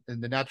flow in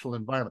the natural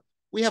environment.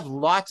 We have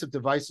lots of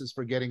devices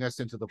for getting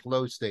us into the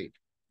flow state,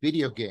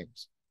 video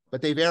games,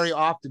 but they very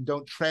often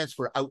don't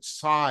transfer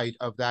outside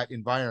of that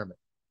environment.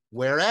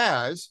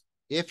 Whereas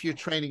if you're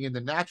training in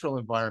the natural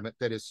environment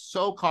that is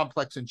so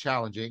complex and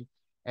challenging,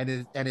 and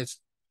it's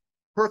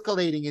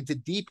percolating into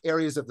deep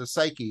areas of the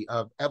psyche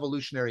of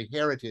evolutionary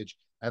heritage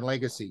and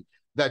legacy,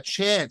 the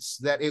chance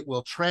that it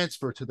will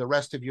transfer to the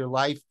rest of your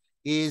life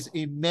is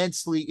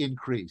immensely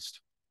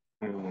increased.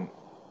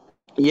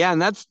 Yeah,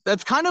 and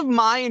that's kind of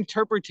my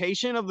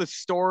interpretation of the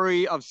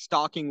story of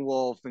Stalking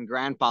Wolf and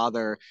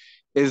Grandfather,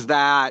 is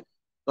that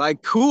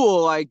like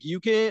cool, like you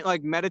can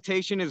like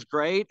meditation is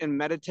great, and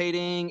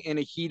meditating in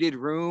a heated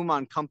room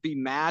on comfy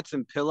mats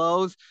and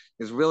pillows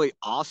is really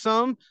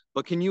awesome,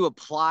 but can you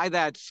apply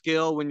that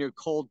skill when you're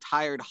cold,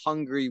 tired,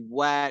 hungry,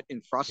 wet,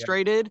 and Yeah.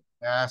 frustrated,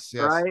 Yes,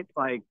 yes. right?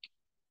 Like,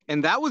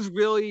 and that was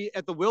really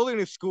at the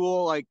wilderness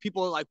school, like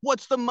people are like,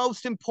 what's the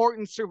most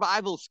important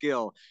survival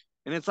skill?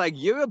 And it's like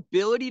your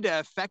ability to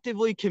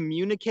effectively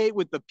communicate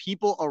with the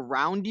people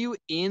around you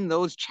in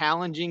those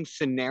challenging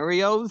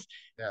scenarios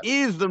Yeah.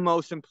 is the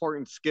most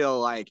important skill.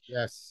 Like,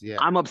 Yes, yeah.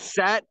 I'm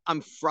upset,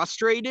 I'm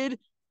frustrated,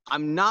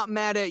 I'm not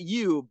mad at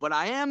you, but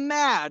I am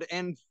mad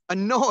and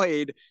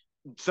annoyed,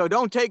 so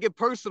don't take it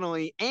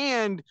personally,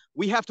 and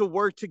we have to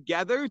work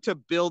together to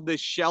build this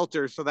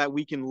shelter so that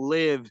we can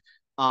live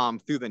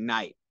through the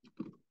night.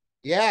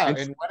 Yeah, And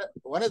and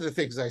one of the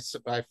things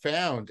I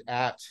found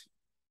at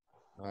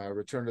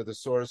Return to the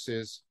Source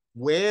is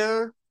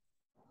where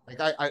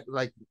I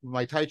like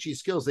my Tai Chi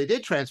skills, they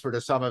did transfer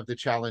to some of the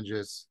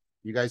challenges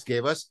you guys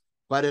gave us,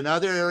 but in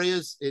other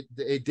areas it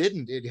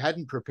didn't. It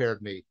hadn't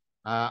prepared me.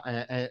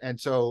 And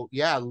so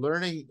yeah,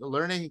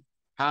 learning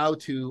how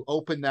to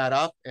open that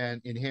up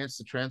and enhance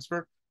the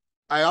transfer.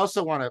 I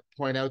also want to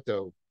point out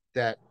though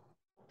that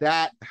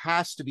that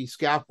has to be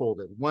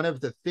scaffolded. One of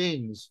the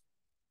things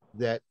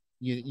that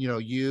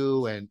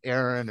you and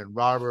Aaron and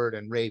Robert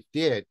and Rafe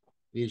did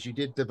is you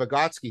did the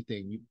Vygotsky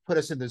thing. You put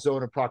us in the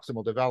zone of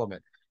proximal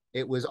development.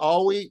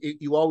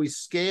 You always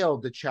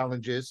scaled the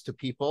challenges to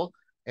people,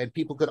 and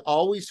people could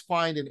always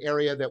find an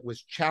area that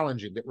was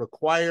challenging, that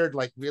required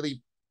like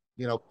really,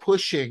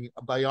 pushing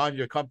beyond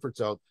your comfort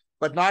zone,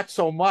 but not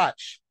so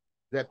much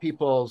that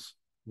people's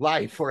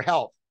life or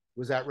health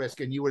was at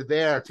risk, and you were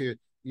there to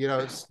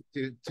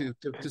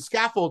to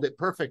scaffold it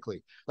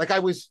perfectly. Like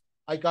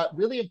I got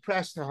really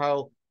impressed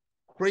how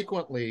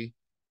frequently,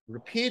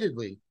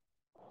 repeatedly,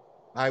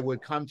 I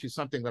would come to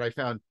something that I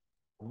found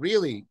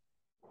really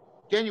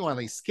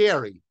genuinely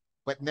scary,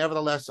 but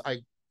nevertheless I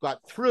got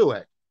through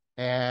it,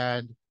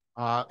 and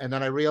then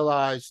I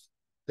realized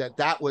that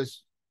that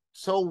was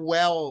so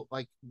well,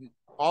 like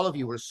all of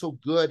you were so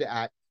good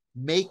at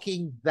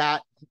making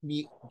that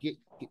me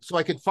so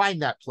I could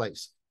find that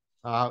place,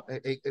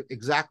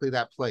 exactly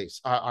that place.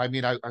 I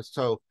mean, I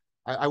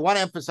want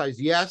to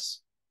emphasize,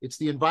 yes, it's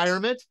the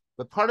environment,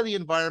 but part of the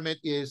environment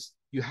is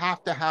you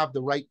have to have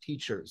the right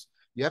teachers.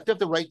 You have to have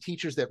the right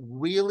teachers that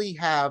really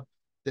have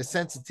the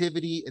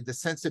sensitivity and the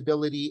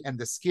sensibility and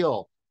the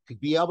skill to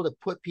be able to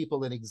put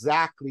people in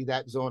exactly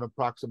that zone of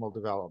proximal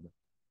development.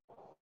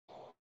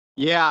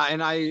 Yeah,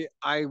 and I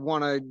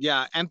want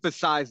to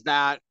emphasize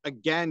that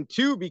again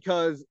too,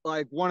 because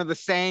like one of the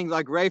sayings,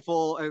 like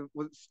Rayful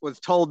was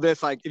told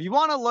this, like if you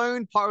want to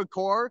learn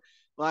parkour,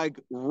 like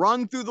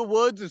run through the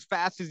woods as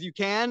fast as you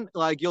can,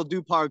 like you'll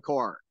do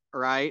parkour,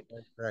 right?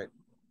 Right.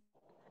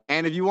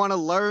 And if you want to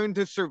learn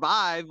to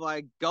survive,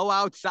 like go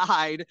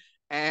outside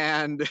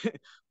and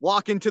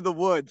walk into the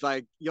woods,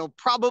 like you'll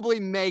probably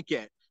make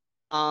it.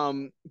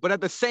 But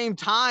at the same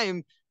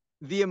time,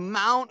 the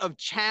amount of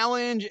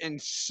challenge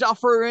and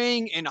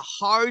suffering and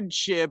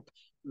hardship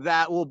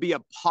that will be a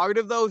part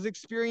of those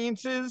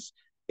experiences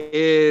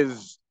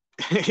is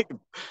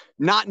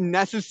not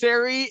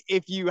necessary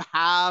if you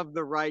have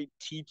the right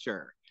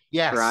teacher,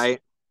 Yes.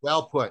 right?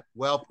 Well put.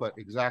 Well put.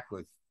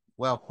 Exactly.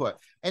 Well put.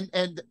 And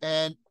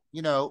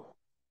you know,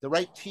 the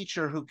right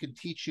teacher who can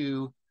teach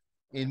you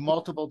in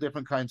multiple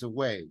different kinds of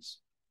ways.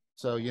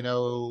 So,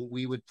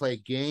 we would play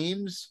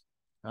games,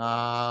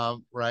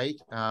 right?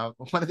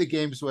 One of the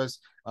games was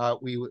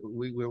we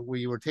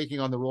were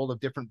taking on the role of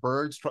different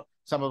birds.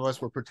 Some of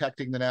us were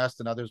protecting the nest,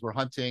 and others were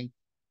hunting.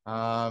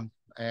 And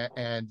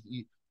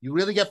you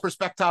really get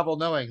perspectival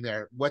knowing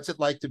there. What's it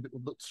like to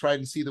try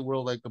and see the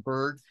world like the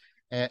bird?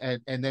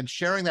 And then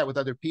sharing that with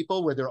other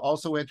people where they're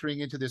also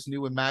entering into this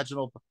new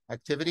imaginal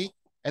activity.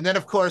 And then,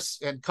 of course,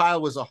 and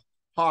Kyle was a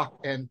hawk,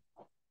 and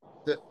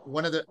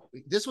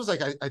this was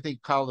like, I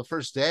think, Kyle, the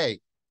first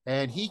day,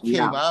 and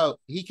Yeah.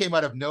 he came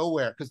out of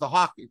nowhere because the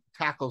hawk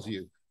tackles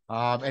you,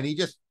 and he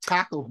just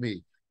tackled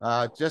me,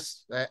 and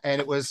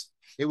it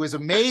was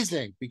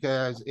amazing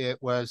because it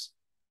was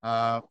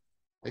a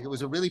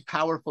really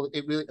powerful,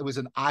 it was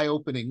an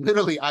eye-opening,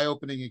 literally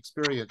eye-opening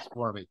experience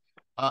for me,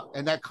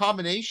 and that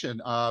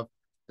combination of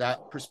that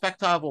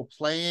perspectival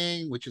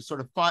playing, which is sort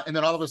of fun, and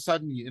then all of a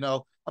sudden,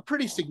 a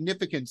pretty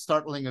significant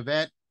startling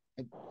event.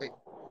 And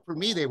for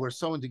me, they were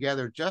sewn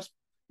together. It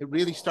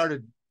really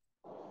started.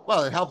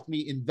 Well, it helped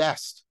me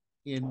invest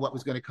in what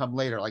was going to come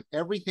later. Like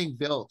everything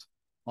built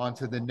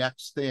onto the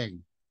next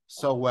thing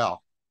so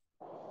well.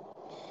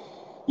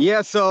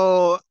 Yeah,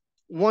 so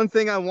one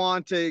thing I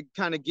want to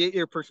kind of get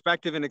your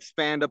perspective and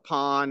expand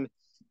upon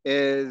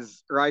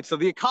is right. So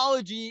the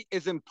ecology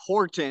is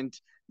important,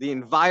 the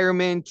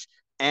environment,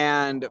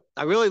 and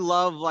I really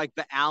love like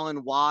the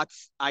Alan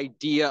Watts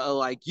idea of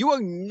like you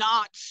are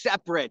not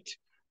separate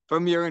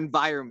from your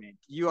environment.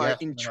 You are Yes,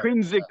 very much.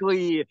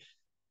 intrinsically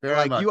Very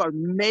like much. you are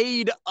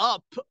made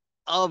up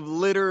of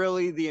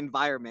literally the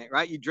environment,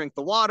 right? You drink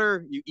the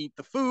water, you eat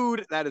the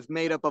food that is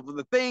made up of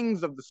the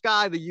things of the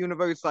sky, the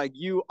universe. Like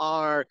you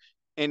are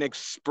an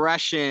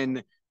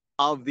expression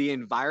of the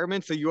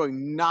environment. So you are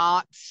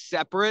not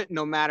separate,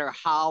 no matter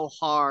how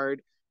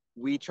hard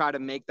we try to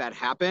make that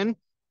happen.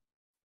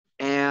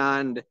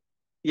 And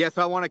yes,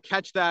 I want to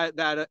catch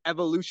that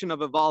evolution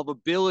of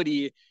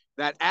evolvability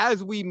that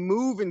as we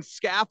move and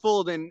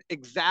scaffold and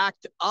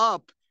exact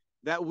up,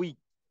 that we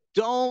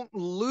don't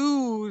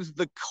lose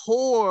the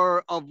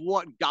core of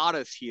what got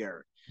us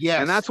here.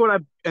 And Yes.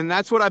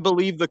 that's what I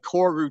believe the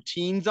core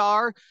routines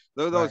are.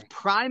 They're those Right.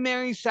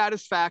 primary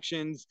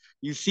satisfactions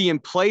you see in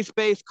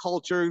place-based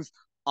cultures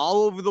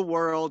all over the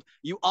world.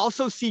 You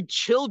also see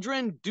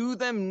children do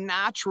them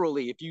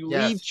naturally. If you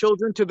leave Yes.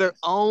 children to their Yes.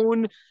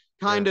 own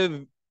kind Yes.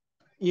 of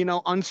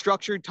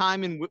unstructured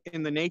time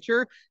in the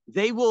nature,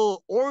 they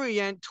will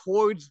orient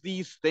towards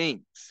these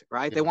things,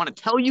 right? They Yes. want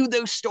to tell you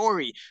their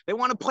story, they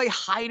want to play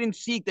hide and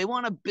seek, they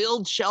want to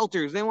build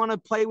shelters, they want to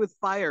play with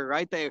fire,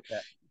 right? They're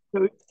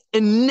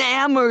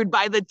enamored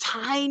by the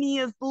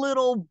tiniest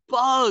little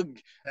bug,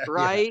 Yeah.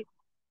 right?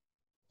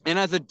 And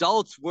as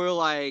adults we're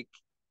like,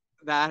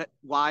 that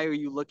why are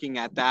you looking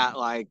at that,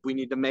 like we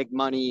need to make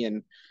money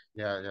and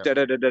Yeah. Yeah. da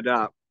da da da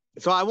da.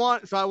 So I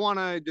want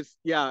to just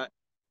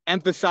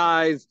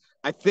emphasize.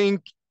 I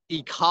think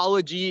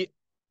ecology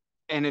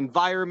and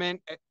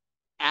environment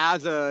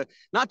as a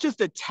not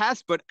just a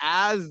test, but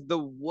as the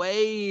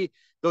way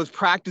those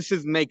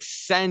practices make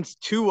sense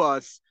to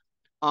us.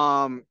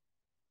 Um,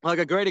 like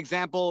a great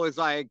example is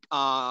like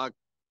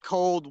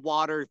cold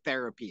water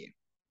therapy,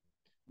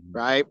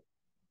 right?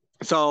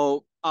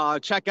 So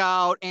check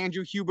out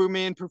Andrew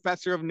Huberman,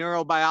 professor of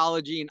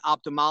neurobiology and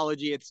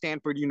ophthalmology at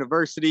Stanford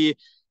University.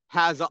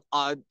 Has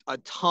a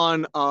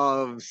ton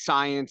of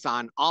science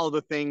on all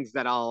the things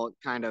that I'll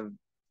kind of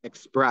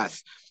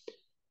express.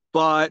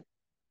 But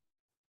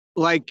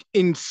like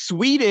in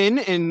Sweden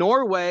and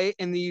Norway,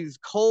 in these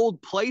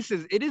cold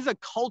places, it is a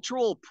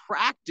cultural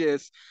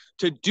practice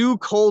to do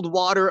cold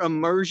water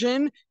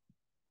immersion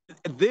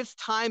this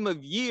time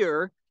of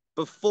year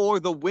before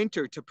the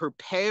winter to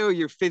prepare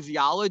your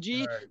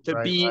physiology Right. to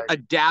Right. be Right.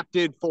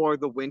 adapted for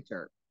the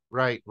winter.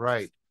 Right.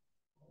 Right.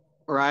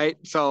 Right.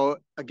 So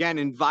again,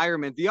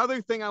 environment. The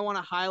other thing I want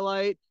to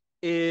highlight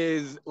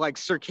is like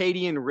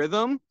circadian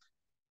rhythm.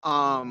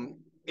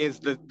 Is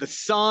the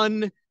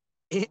sun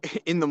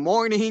in the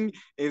morning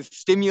is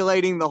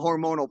stimulating the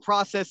hormonal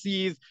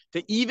processes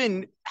to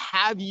even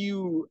have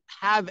you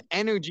have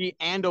energy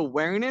and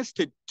awareness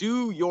to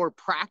do your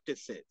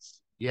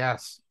practices.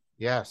 Yes,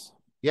 yes,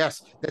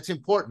 yes. That's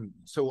important.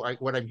 So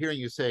what I'm hearing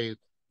you say,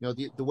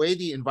 the way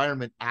the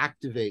environment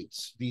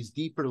activates these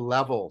deeper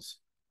levels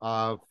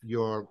of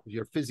your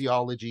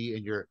physiology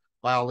and your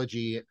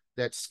biology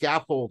that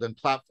scaffold and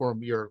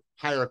platform your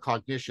higher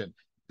cognition.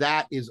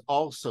 That is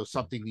also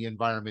something the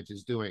environment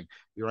is doing.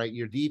 You're right.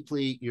 You're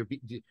deeply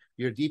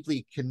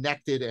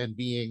connected and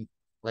being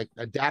like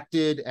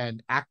adapted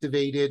and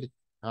activated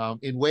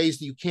in ways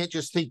that you can't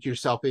just think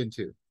yourself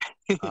into.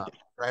 Uh,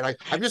 right?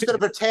 I'm just going to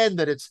pretend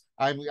that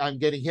I'm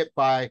getting hit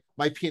by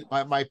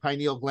my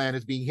pineal gland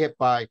is being hit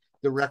by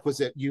the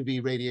requisite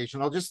UV radiation.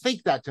 I'll just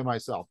think that to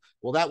myself.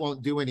 Well, that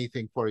won't do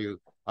anything for you,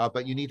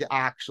 but you need to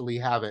actually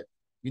have it.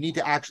 You need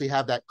to actually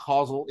have that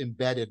causal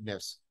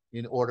embeddedness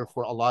in order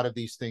for a lot of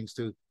these things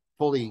to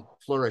fully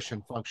flourish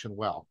and function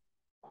well.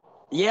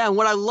 Yeah, and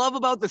what I love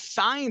about the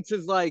science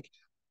is like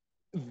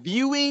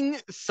viewing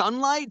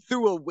sunlight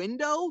through a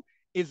window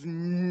is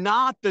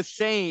not the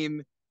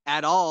same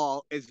at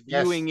all as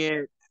Yes, viewing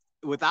it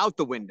without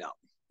the window.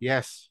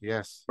 yes,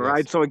 yes,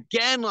 Right. yes, So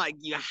again, like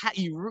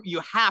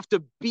you have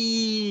to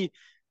be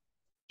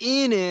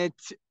in it,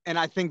 and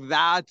I think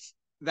that's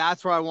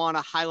where I want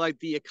to highlight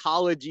the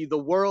ecology. The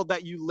world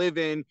that you live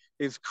in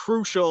is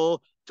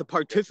crucial to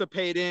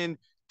participate in,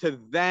 to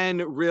then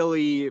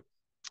really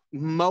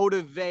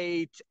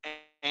motivate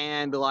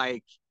and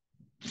like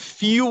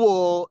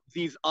fuel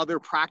these other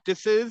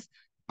practices,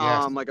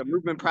 yes, like a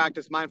movement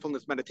practice,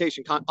 mindfulness,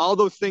 meditation. All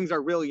those things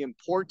are really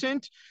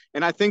important.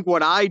 And I think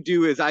what I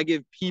do is I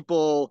give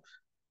people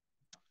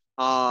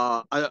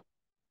an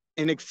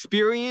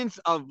experience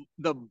of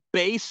the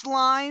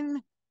baseline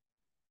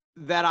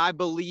that I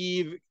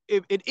believe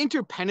it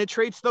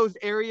interpenetrates those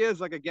areas.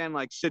 Like again,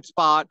 like sit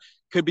spot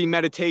could be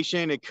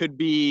meditation, it could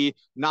be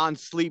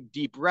non-sleep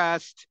deep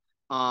rest.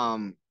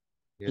 Um,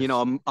 yes.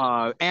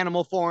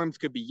 Animal forms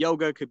could be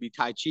yoga, could be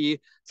tai chi.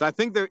 So I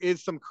think there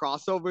is some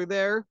crossover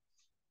there.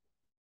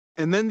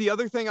 And then the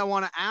other thing I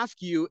want to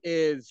ask you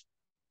is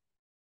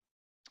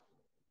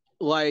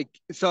like,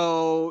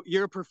 so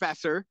you're a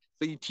professor,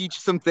 so you teach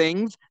some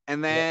things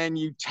and Yes, then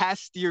you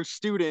test your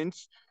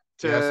students yes,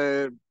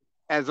 to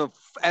as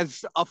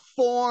a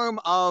form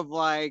of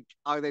like,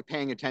 are they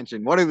paying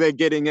attention, what are they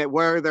getting at,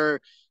 where are their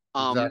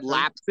exactly.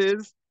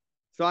 lapses.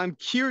 So I'm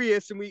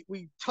curious, and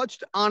we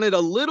touched on it a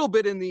little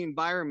bit in the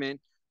environment,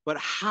 but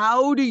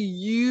how do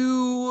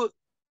you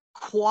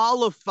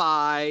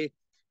qualify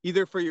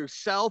either for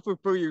yourself or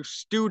for your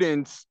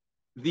students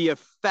the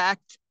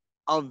effect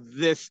of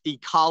this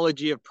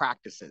ecology of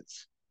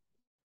practices?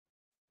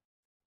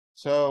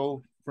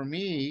 So for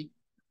me,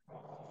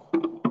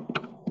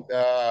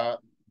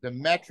 the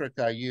metric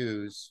I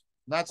use,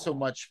 not so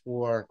much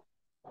for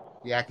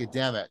the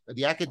academic.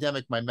 The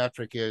academic, my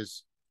metric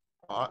is,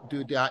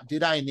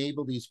 did I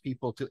enable these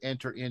people to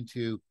enter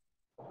into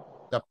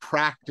the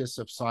practice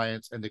of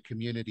science and the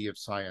community of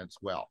science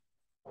well?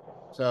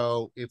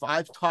 So if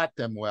I've taught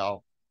them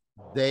well,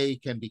 they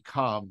can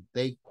become,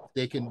 they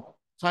can,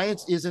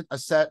 science isn't a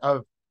set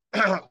of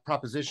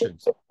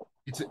propositions.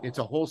 It's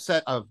a whole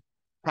set of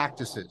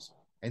practices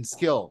and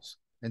skills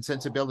and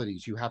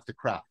sensibilities you have to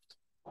craft.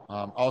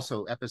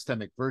 Also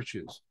epistemic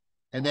virtues.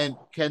 And then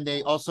can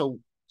they also,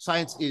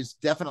 science is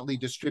definitely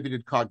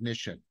distributed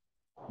cognition.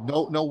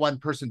 No one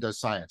person does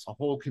science. A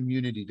whole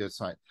community does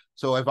science.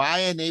 So if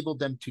I enable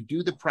them to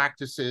do the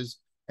practices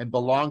and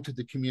belong to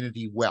the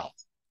community well,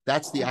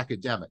 that's the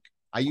academic.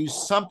 I use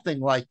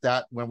something like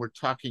that when we're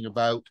talking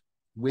about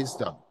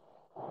wisdom.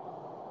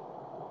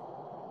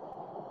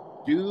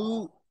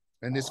 Do,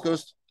 and this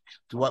goes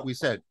to what we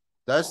said,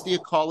 does the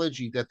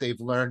ecology that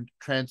they've learned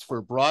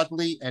transfer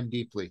broadly and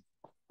deeply,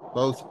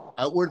 both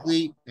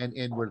outwardly and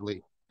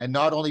inwardly, and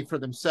not only for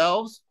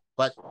themselves,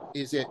 but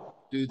is it,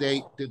 do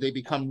they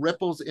become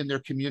ripples in their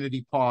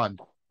community pond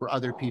for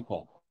other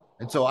people?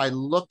 And so I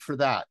look for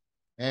that.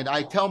 And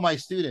I tell my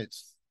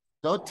students,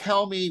 don't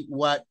tell me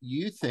what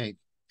you think,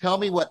 tell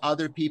me what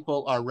other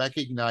people are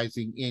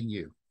recognizing in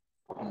you.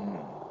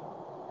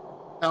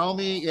 Tell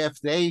me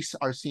if they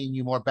are seeing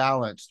you more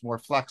balanced, more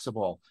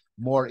flexible,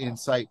 more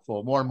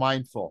insightful, more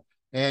mindful,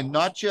 and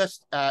not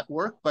just at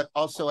work, but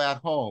also at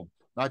home.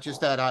 Not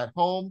just at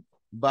home,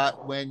 but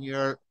when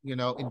you're,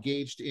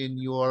 engaged in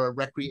your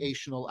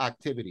recreational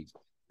activities.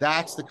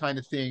 That's the kind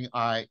of thing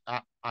I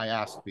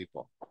ask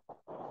people.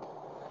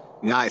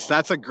 Nice.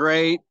 That's a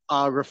great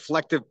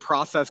reflective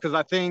process, because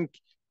I think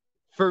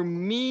for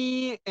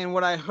me and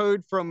what I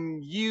heard from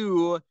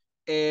you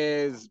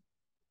is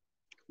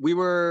we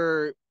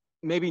were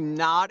maybe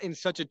not in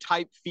such a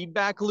tight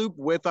feedback loop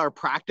with our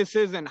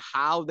practices and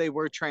how they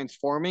were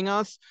transforming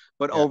us,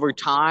 but Yeah, over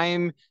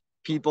time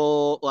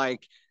people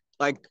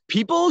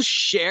people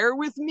share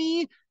with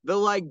me the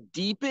like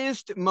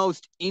deepest,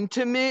 most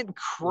intimate, yeah,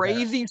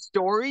 crazy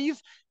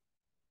stories,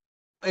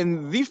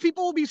 and these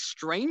people will be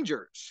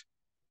strangers,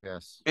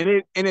 Yes.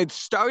 And it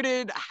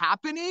started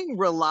happening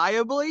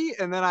reliably,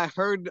 and then I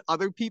heard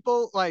other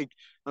people, like,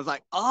 I was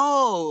like,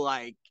 oh,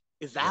 like,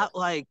 is Yeah. that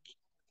like,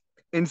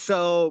 and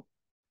so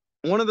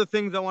one of the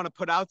things I want to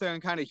put out there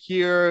and kind of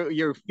hear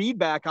your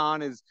feedback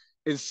on is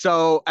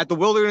so at the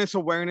Wilderness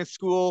Awareness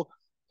School,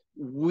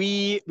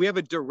 we have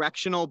a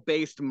directional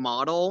based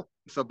model.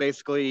 So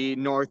basically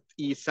north,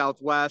 east,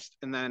 southwest,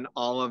 and then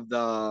all of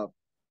the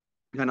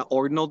kind of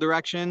ordinal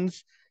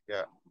directions.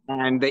 Yeah.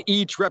 And they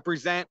each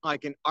represent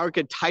like an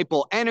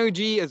archetypal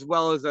energy as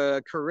well as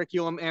a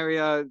curriculum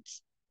area.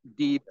 It's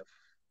deep.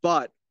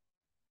 But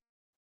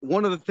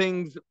one of the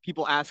things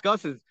people ask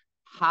us is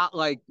how,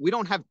 like, we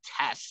don't have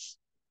tests.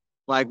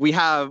 Like we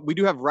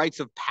do have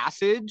rites of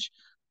passage,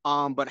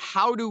 but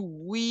how do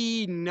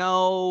we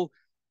know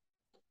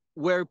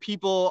where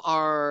people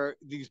are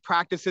these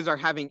practices are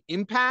having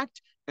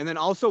impact, and then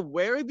also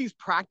where are these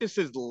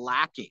practices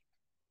lacking?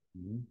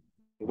 Mhm.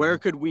 Where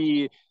Mhm. could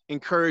we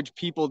encourage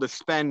people to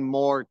spend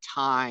more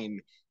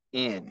time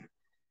in?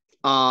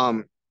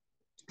 Um,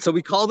 so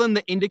we call them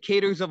the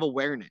indicators of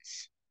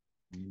awareness.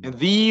 Mhm. And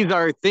these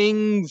are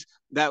things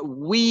that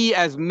we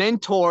as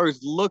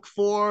mentors look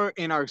for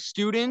in our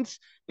students.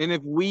 And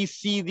if we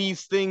see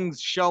these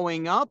things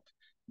showing up,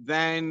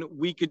 then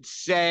we could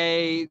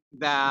say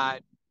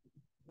that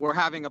we're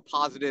having a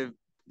positive,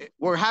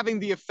 we're having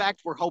the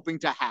effect we're hoping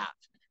to have,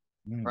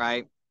 Mhm.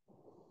 right?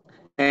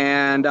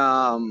 And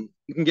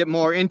you can get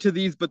more into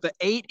these, but the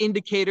 8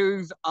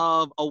 indicators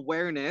of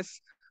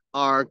awareness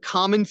are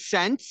common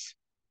sense,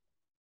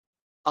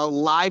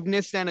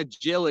 aliveness and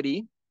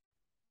agility,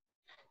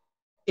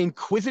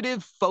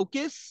 inquisitive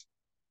focus,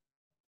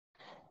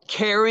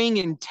 caring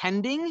and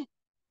tending,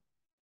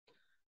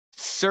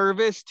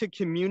 service to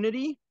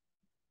community,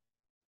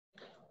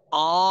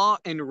 awe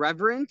and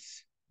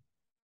reverence,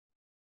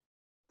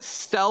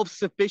 self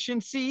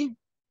sufficiency,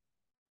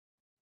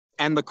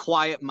 and the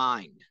quiet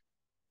mind.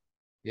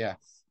 Yeah.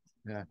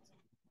 Yeah.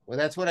 Well,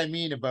 that's what I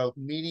mean about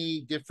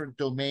many different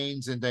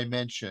domains and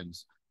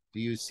dimensions. Do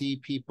you see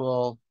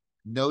people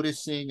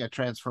noticing a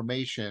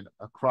transformation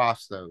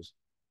across those?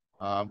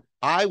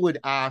 I would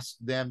ask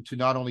them to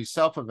not only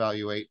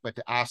self-evaluate, but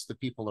to ask the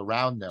people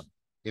around them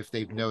if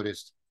they've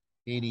noticed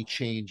any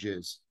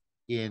changes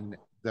in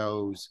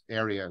those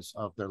areas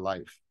of their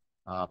life.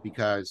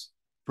 Because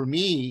for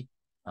me,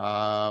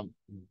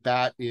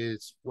 that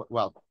is,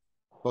 well,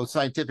 both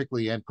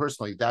scientifically and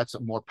personally, that's a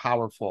more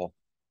powerful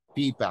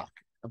feedback.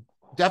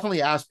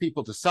 Definitely ask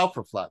people to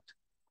self-reflect,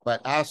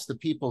 but ask the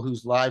people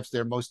whose lives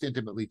they're most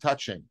intimately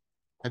touching.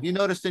 Have you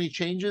noticed any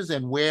changes,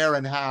 and where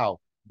and how?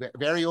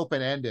 Very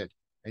open-ended,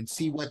 and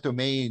see what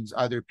domains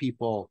other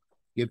people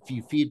give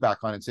you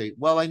feedback on and say,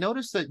 well, I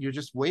noticed that you're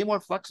just way more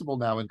flexible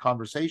now in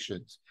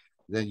conversations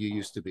than you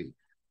used to be.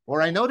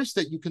 Or I noticed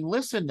that you can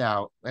listen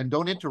now and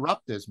don't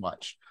interrupt as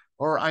much.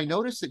 Or I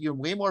noticed that you're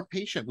way more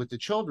patient with the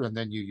children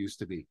than you used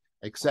to be,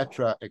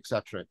 etc.,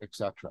 etc.,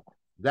 etc.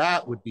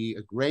 That would be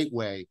a great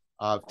way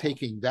of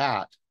taking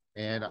that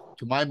and,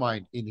 to my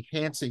mind,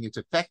 enhancing its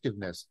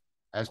effectiveness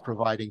as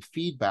providing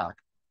feedback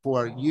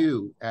for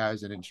you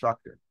as an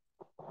instructor.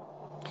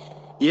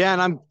 Yeah,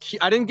 and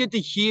I didn't get to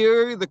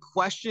hear the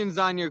questions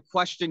on your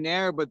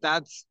questionnaire, but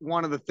that's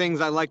one of the things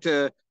I like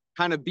to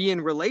kind of be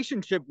in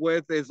relationship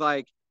with is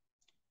like,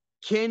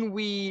 can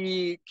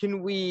we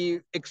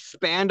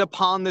expand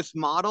upon this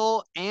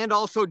model and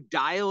also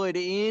dial it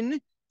in?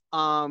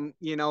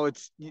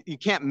 It's you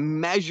can't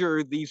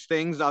measure these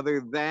things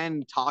other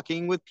than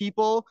talking with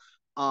people.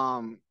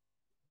 Um,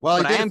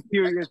 Well, but I am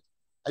curious.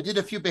 I did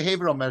a few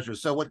behavioral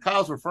measures. So what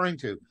Kyle's referring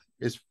to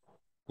is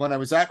when I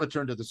was at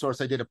Return to the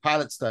Source, I did a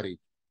pilot study.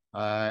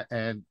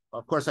 And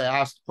of course, I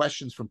asked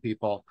questions from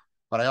people,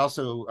 but I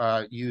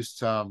also used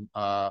some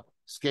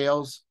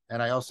scales,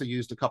 and I also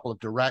used a couple of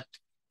direct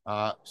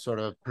sort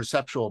of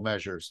perceptual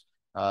measures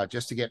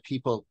just to get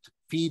people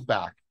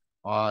feedback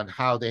on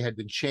how they had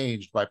been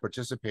changed by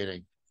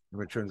participating in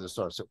Return to the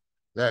Source. So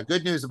the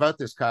good news about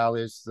this, Kyle,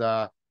 is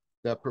the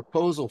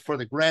proposal for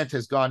the grant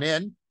has gone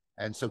in,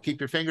 and so keep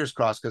your fingers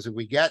crossed, because if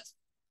we get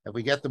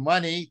the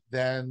money,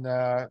 then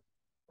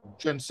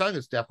Jun Sung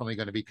is definitely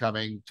going to be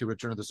coming to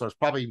Return to the Source.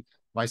 Probably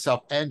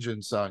myself and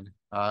Jun Sung,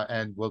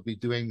 and we'll be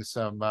doing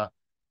some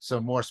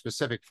more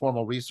specific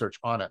formal research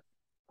on it.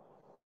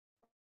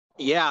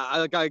 Yeah,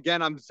 like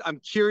again, I'm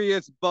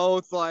curious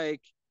both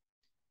like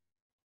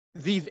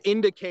these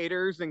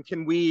indicators, and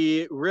can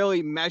we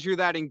really measure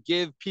that and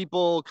give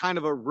people kind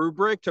of a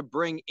rubric to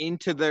bring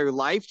into their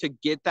life to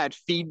get that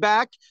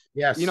feedback?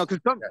 Yes. Because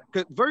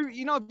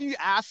if you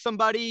ask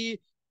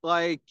somebody,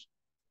 like,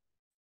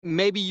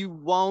 maybe you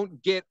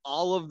won't get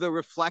all of the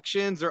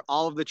reflections or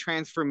all of the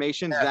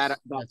transformations that Yes.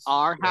 that Yes.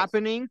 are Yes.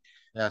 happening.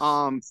 Yes.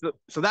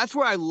 So that's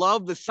where I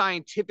love the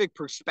scientific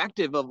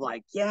perspective of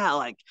like, yeah,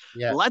 like,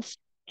 Yeah. let's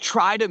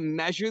try to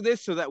measure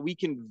this so that we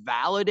can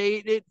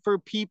validate it for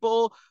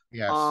people.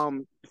 Yes.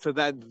 So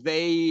that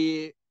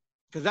they,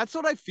 because that's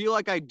what I feel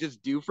like I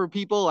just do for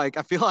people. Like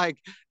I feel like,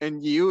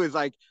 and you is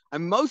like, I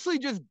mostly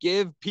just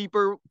give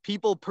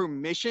people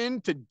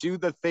permission to do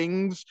the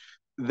things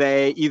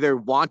they either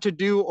want to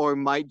do or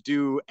might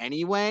do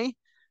anyway.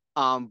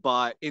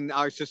 But in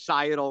our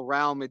societal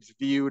realm, it's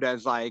viewed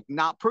as like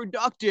not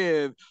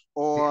productive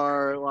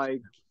or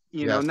like,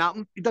 Yes. not,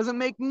 it doesn't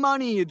make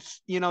money.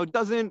 It's, it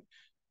doesn't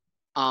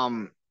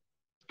um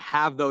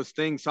have those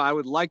things. So I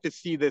would like to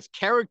see this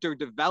character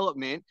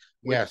development,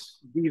 which Yes.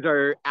 these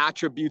are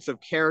attributes of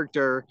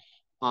character.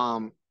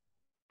 Um,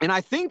 and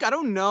I think, I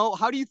don't know,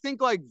 how do you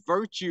think like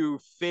virtue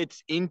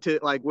fits into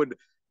like, would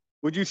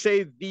you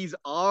say these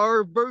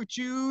are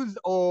virtues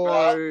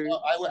Well, or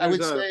I there's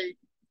would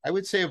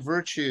a say a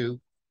virtue,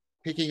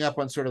 picking up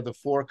on sort of the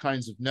four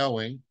kinds of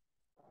knowing.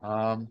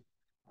 Um,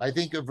 I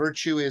think a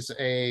virtue is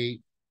a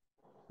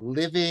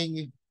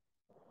living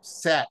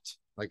set,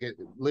 like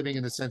living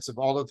in the sense of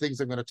all the things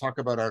I'm going to talk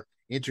about are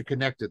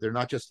interconnected. They're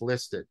not just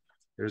listed.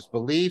 There's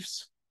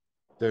beliefs,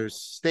 there's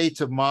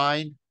states of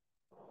mind,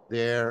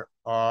 there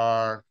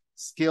are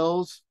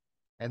skills,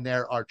 and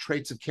there are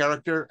traits of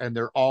character, and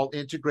they're all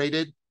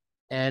integrated,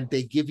 and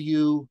they give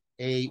you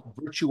a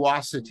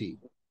virtuosity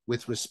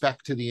with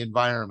respect to the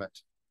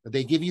environment.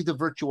 They give you the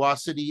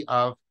virtuosity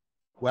of,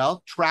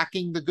 well,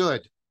 tracking the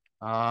good.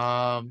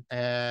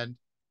 And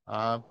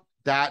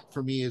that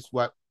for me is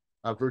what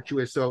virtue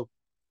is. So,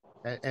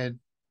 and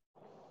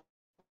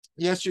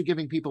yes, you're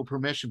giving people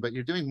permission, but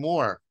you're doing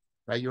more,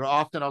 right? You're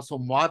often also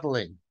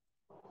modeling.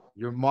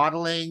 You're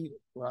modeling,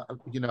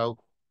 you know,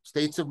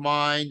 states of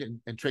mind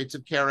and traits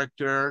of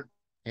character,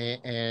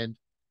 and,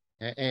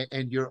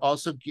 and you're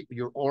also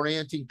you're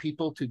orienting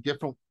people to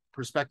different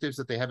perspectives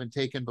that they haven't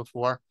taken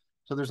before.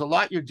 So there's a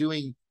lot you're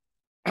doing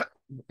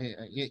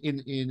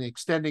in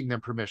extending them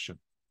permission.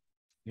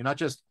 You're not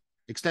just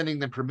extending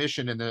them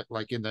permission in the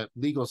like in the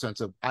legal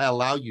sense of I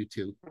allow you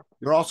to.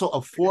 You're also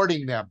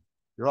affording them.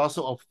 You're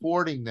also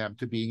affording them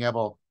to being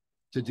able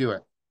to do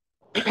it.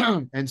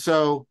 And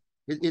so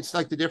it's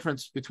like the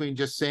difference between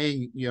just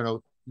saying, you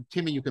know,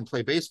 Timmy, you can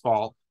play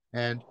baseball,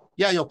 and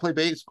yeah, you'll play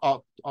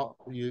baseball.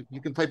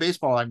 You can play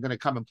baseball. I'm going to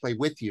come and play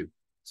with you,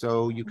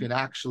 so you can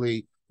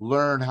actually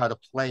learn how to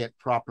play it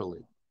properly.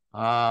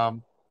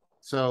 Um,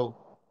 so,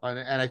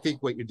 and I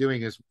think what you're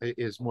doing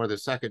is more the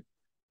second,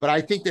 but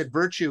I think that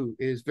virtue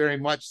is very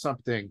much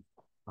something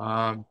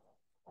um,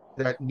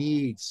 that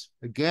needs,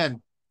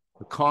 again,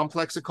 a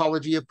complex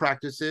ecology of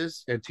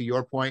practices, and to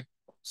your point,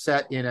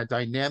 set in a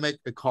dynamic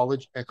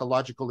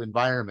ecological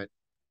environment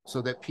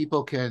so that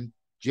people can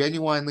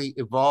genuinely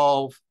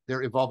evolve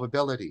their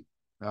evolvability.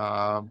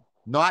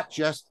 Not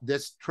just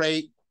this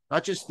trait,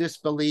 not just this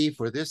belief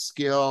or this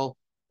skill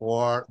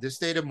or this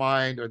state of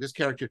mind or this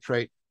character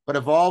trait, but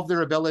evolve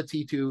their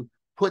ability to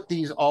put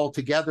these all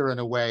together in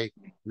a way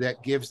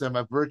that gives them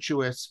a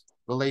virtuous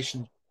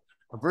relation,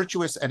 a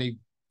virtuous and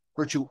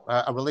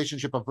a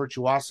relationship of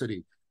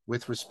virtuosity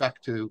with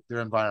respect to their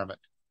environment.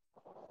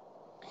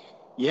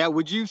 yeah,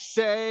 would you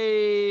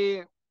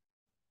say,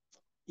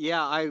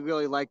 yeah, I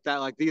really like that.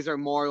 Like these are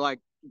more like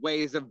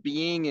ways of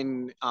being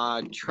and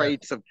Yes.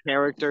 traits of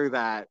character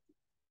that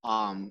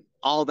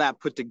all that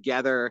put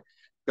together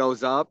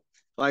goes up.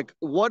 Like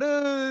what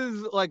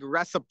is like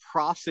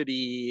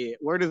reciprocity?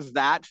 Where does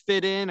that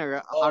fit in,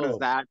 or how does Oh,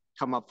 that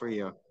come up for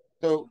you?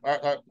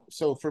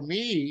 so for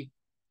me,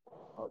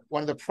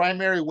 one of the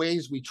primary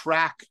ways we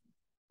track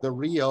the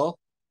real,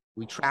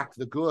 we track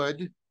the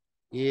good,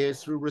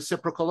 is through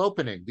reciprocal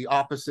opening, the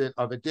opposite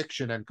of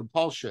addiction and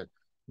compulsion.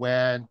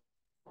 When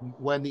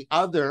when the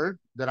other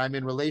that I'm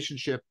in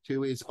relationship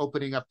to is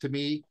opening up to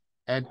me,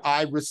 and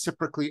I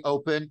reciprocally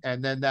open,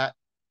 and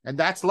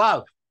that's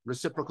love,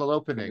 reciprocal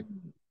opening.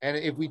 And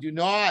if we do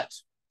not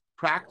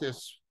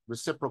practice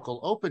reciprocal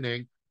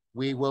opening,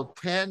 we will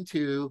tend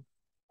to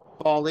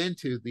fall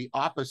into the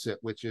opposite,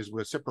 which is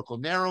reciprocal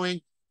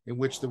narrowing, in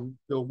which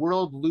the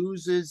world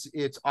loses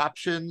its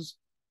options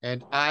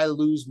and I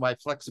lose my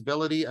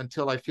flexibility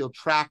until I feel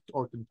trapped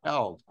or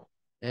compelled.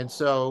 And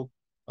so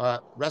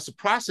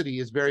reciprocity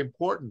is very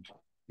important.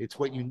 It's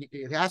what you need.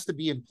 It has to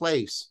be in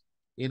place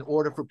in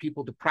order for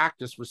people to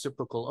practice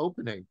reciprocal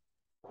opening.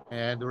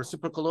 And the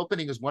reciprocal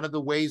opening is one of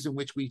the ways in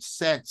which we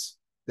sense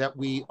that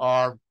we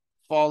are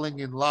falling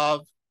in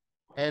love.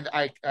 And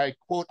I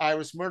quote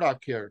Iris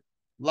Murdoch here: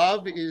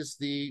 love is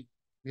the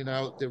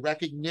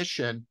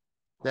recognition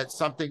that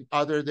something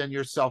other than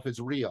yourself is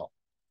real.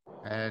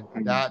 And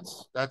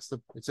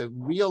it's a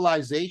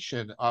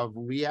realization of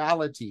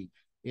reality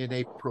in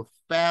a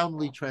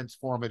profoundly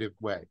transformative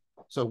way.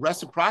 So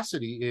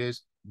reciprocity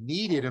is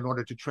needed in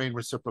order to train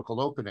reciprocal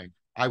opening,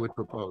 I would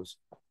propose.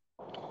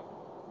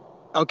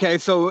 Okay,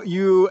 so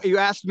you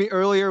asked me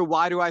earlier,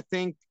 why do I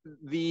think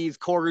these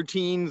core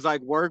routines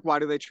like work? Why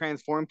do they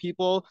transform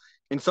people?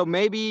 And so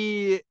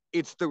maybe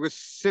it's the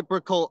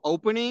reciprocal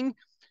opening.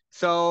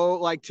 So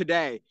like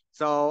today,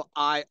 so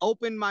I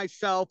open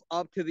myself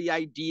up to the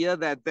idea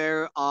that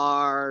there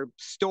are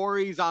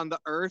stories on the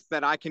earth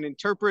that I can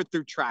interpret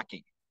through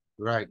tracking.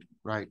 Right,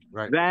 right,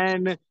 right,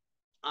 Then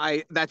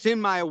I that's in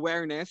my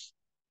awareness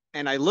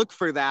and I look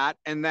for that.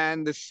 And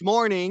then this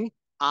morning,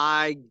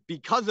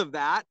 because of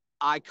that,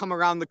 I come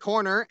around the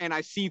corner and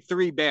I see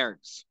three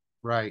bears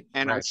right,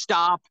 and I right,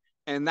 stop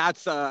and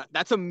that's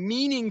a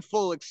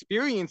meaningful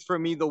experience for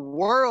me. The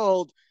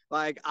world,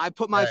 like I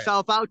put Right.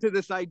 myself out to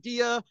this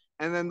idea,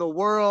 and then the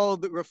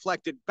world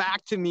reflected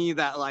back to me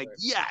that, like, Right.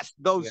 yes,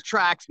 Yeah. those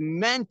tracks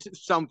meant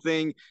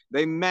something.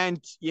 They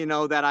meant,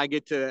 that I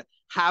get to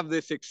have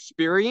this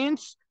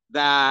experience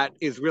that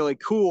is really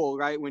cool,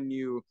 right? When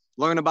you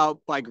learn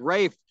about, like,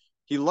 Rafe,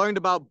 he learned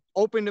about,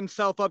 opened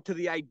himself up to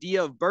the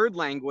idea of bird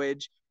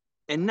language,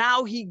 and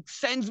now he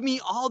sends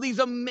me all these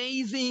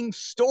amazing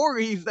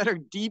stories that are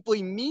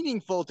deeply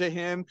meaningful to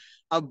him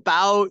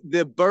about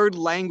the bird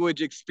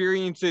language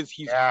experiences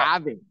he's Yeah.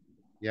 having.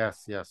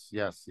 Yes. Yes.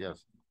 Yes.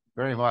 Yes.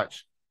 Very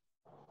much.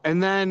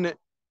 And then,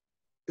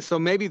 so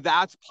maybe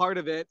that's part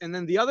of it. And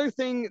then the other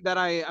thing that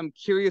I'm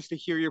curious to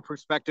hear your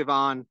perspective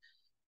on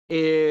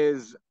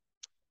is,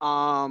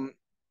 um,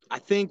 I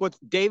think what's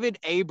David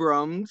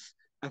Abrams,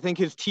 I think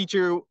his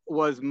teacher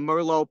was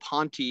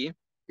Merleau-Ponty,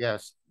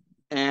 Yes.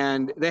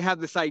 and they have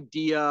this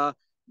idea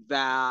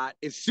that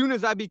as soon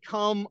as I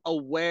become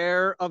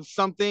aware of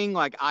something,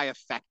 like, I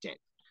affect it,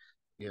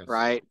 Yes.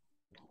 right?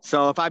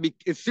 So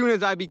as soon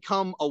as I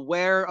become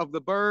aware of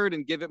the bird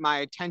and give it my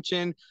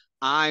attention,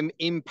 I'm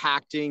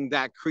impacting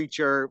that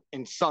creature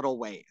in subtle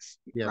ways,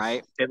 Yes.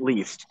 right? At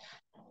least.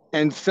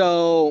 And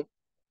so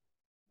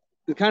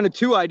the kind of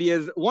two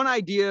ideas. One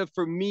idea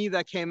for me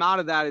that came out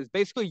of that is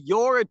basically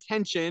your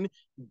attention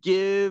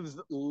gives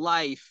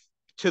life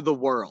to the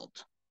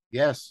world,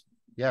 Yes.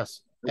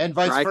 Yes. And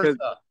vice right?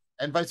 versa.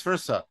 And vice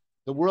versa.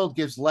 The world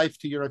gives life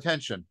to your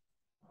attention.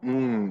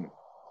 Mm.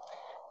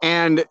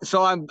 And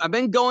so I've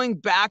been going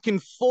back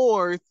and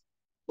forth,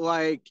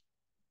 like,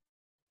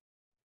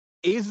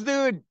 is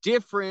there a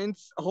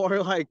difference,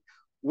 or like,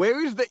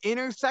 where's the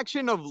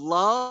intersection of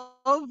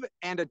love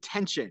and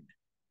attention?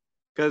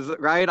 Because,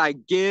 right, I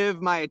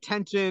give my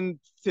attention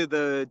to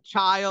the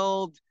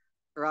child,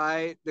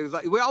 right? There's,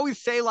 like, we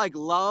always say, like,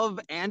 love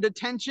and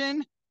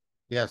attention,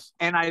 Yes.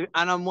 and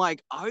I'm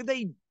like, are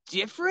they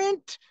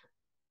different?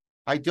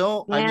 I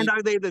don't, I And mean,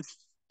 are they the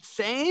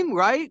same,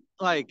 right?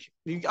 Like,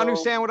 you so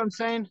understand what I'm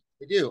saying?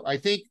 I do. I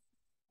think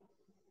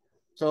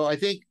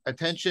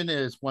attention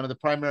is one of the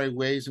primary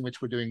ways in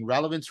which we're doing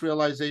relevance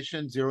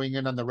realization, zeroing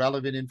in on the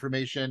relevant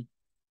information,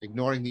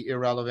 ignoring the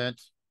irrelevant.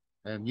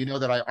 And you know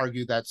that I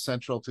argue that's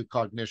central to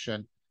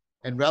cognition.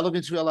 And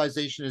relevance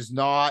realization is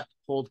not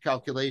cold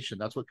calculation.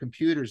 That's what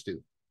computers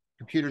do.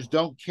 Computers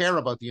don't care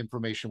about the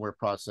information we're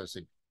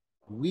processing.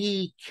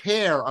 We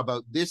care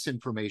about this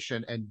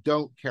information and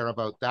don't care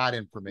about that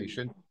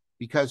information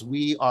because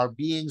we are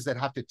beings that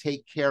have to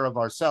take care of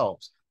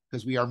ourselves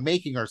because we are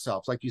making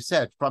ourselves, like you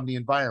said, from the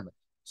environment.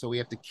 So we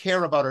have to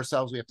care about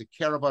ourselves. We have to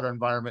care about our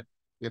environment.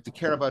 We have to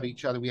care about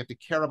each other. We have to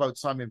care about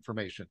some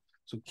information.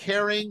 So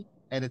caring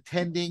and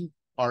attending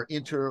are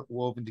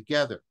interwoven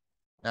together.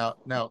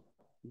 Now,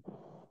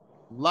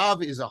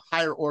 love is a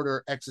higher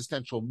order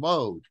existential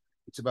mode.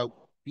 It's about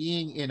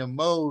being in a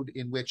mode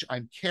in which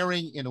I'm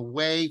caring in a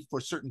way for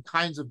certain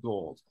kinds of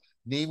goals,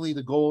 namely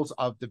the goals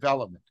of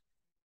development.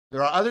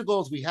 There are other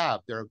goals we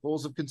have. There are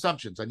goals of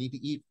consumptions. I need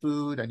to eat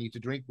food. I need to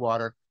drink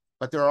water.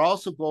 But there are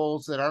also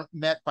goals that aren't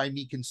met by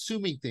me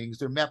consuming things.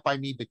 They're met by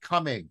me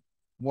becoming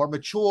more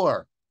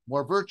mature,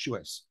 more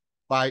virtuous,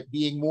 by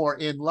being more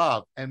in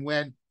love. And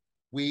when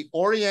we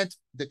orient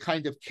the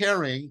kind of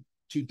caring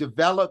to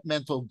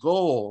developmental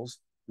goals,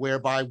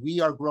 whereby we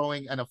are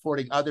growing and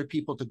affording other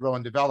people to grow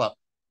and develop,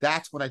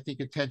 that's when I think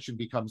attention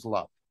becomes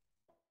love.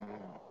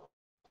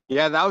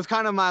 Yeah, that was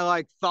kind of my,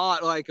 like,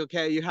 thought. Like,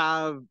 okay, you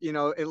have,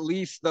 at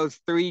least those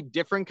three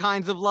different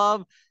kinds of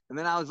love. And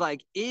then I was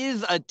like,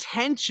 is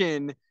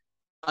attention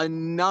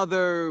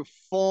another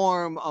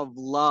form of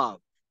love?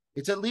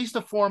 It's at least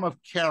a form of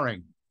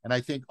caring. And I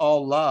think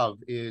all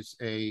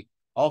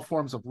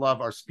forms of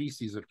love are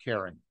species of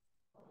caring.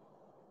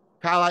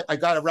 Kyle, I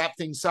got to wrap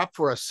things up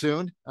for us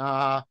soon,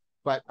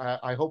 but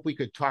I hope we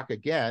could talk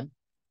again.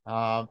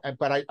 But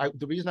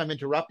the reason I'm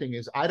interrupting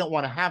is I don't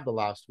want to have the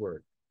last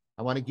word.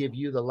 I want to give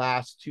you the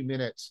last 2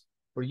 minutes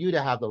for you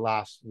to have the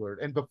last word.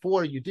 And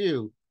before you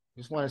do, I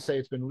just want to say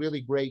it's been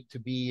really great to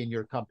be in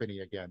your company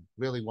again.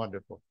 Really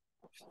wonderful.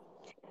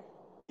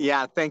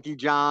 Yeah, thank you,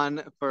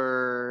 John,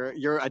 for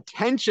your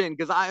attention,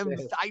 because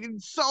I'm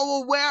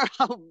so aware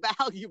how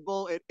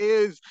valuable it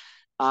is.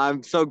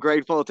 I'm so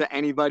grateful to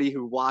anybody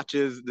who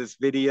watches this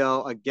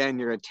video. Again,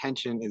 your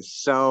attention is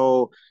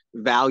so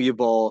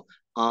valuable.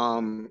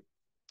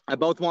 I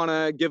both want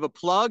to give a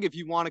plug. If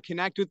you want to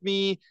connect with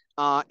me,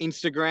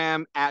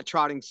 Instagram at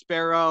Trotting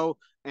Sparrow,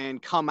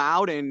 and come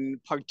out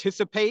and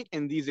participate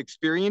in these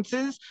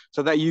experiences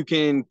so that you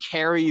can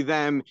carry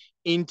them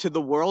into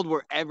the world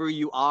wherever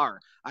you are.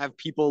 I have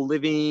people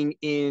living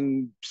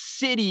in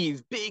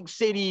cities, big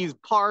cities,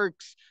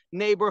 parks,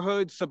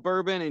 neighborhoods,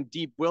 suburban, and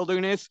deep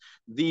wilderness.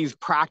 These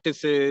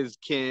practices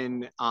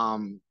you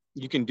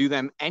can do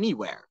them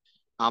anywhere.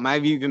 I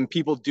have even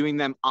people doing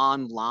them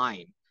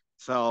online.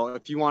 So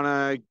if you want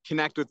to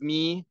connect with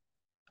me,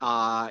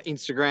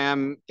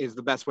 Instagram is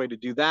the best way to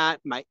do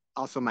that. My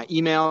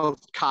email,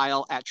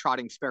 Kyle at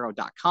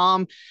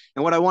trottingsparrow.com.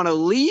 And what I want to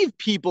leave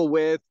people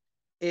with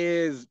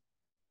is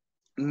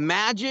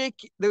magic,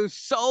 there's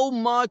so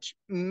much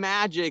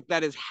magic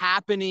that is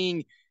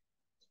happening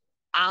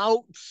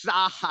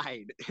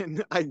outside.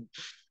 And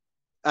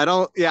I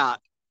don't, yeah.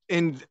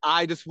 And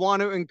I just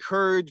want to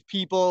encourage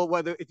people,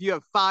 whether if you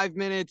have 5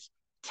 minutes,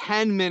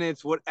 10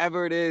 minutes,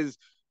 whatever it is,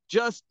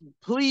 just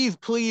please,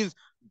 please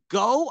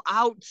go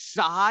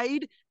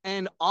outside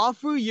and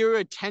offer your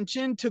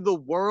attention to the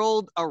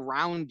world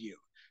around you,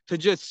 to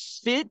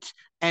just sit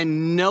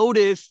and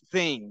notice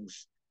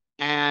things.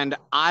 And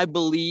I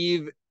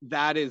believe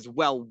that is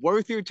well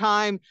worth your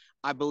time.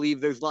 I believe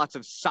there's lots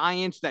of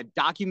science that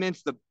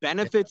documents the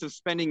benefits of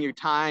spending your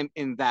time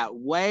in that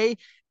way.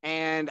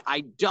 And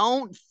I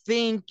don't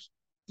think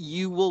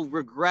you will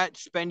regret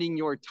spending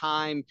your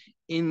time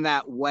in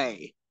that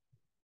way.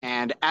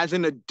 And as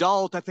an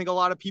adult, I think a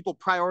lot of people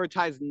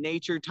prioritize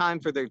nature time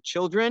for their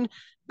children,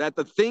 that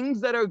the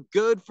things that are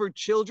good for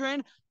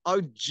children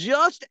are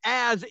just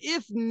as,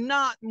 if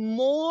not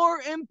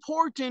more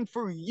important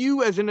for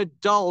you as an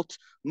adult,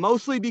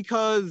 mostly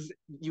because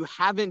you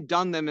haven't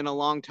done them in a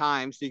long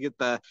time. So you get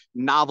the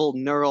novel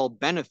neural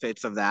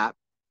benefits of that.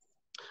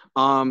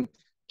 Um,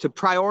 to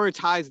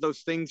prioritize those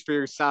things for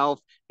yourself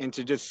and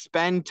to just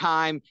spend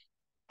time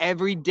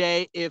every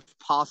day, if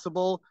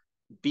possible,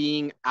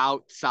 being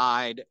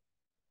outside.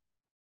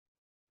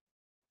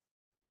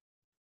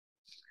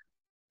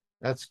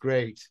 That's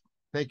great.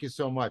 Thank you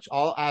so much.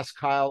 I'll ask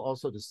Kyle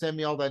also to send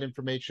me all that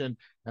information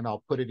and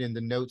I'll put it in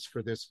the notes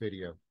for this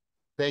video.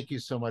 Thank you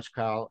so much,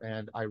 Kyle.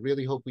 And I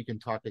really hope we can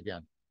talk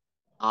again.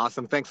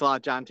 Awesome. Thanks a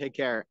lot, John. Take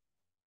care.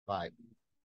 Bye.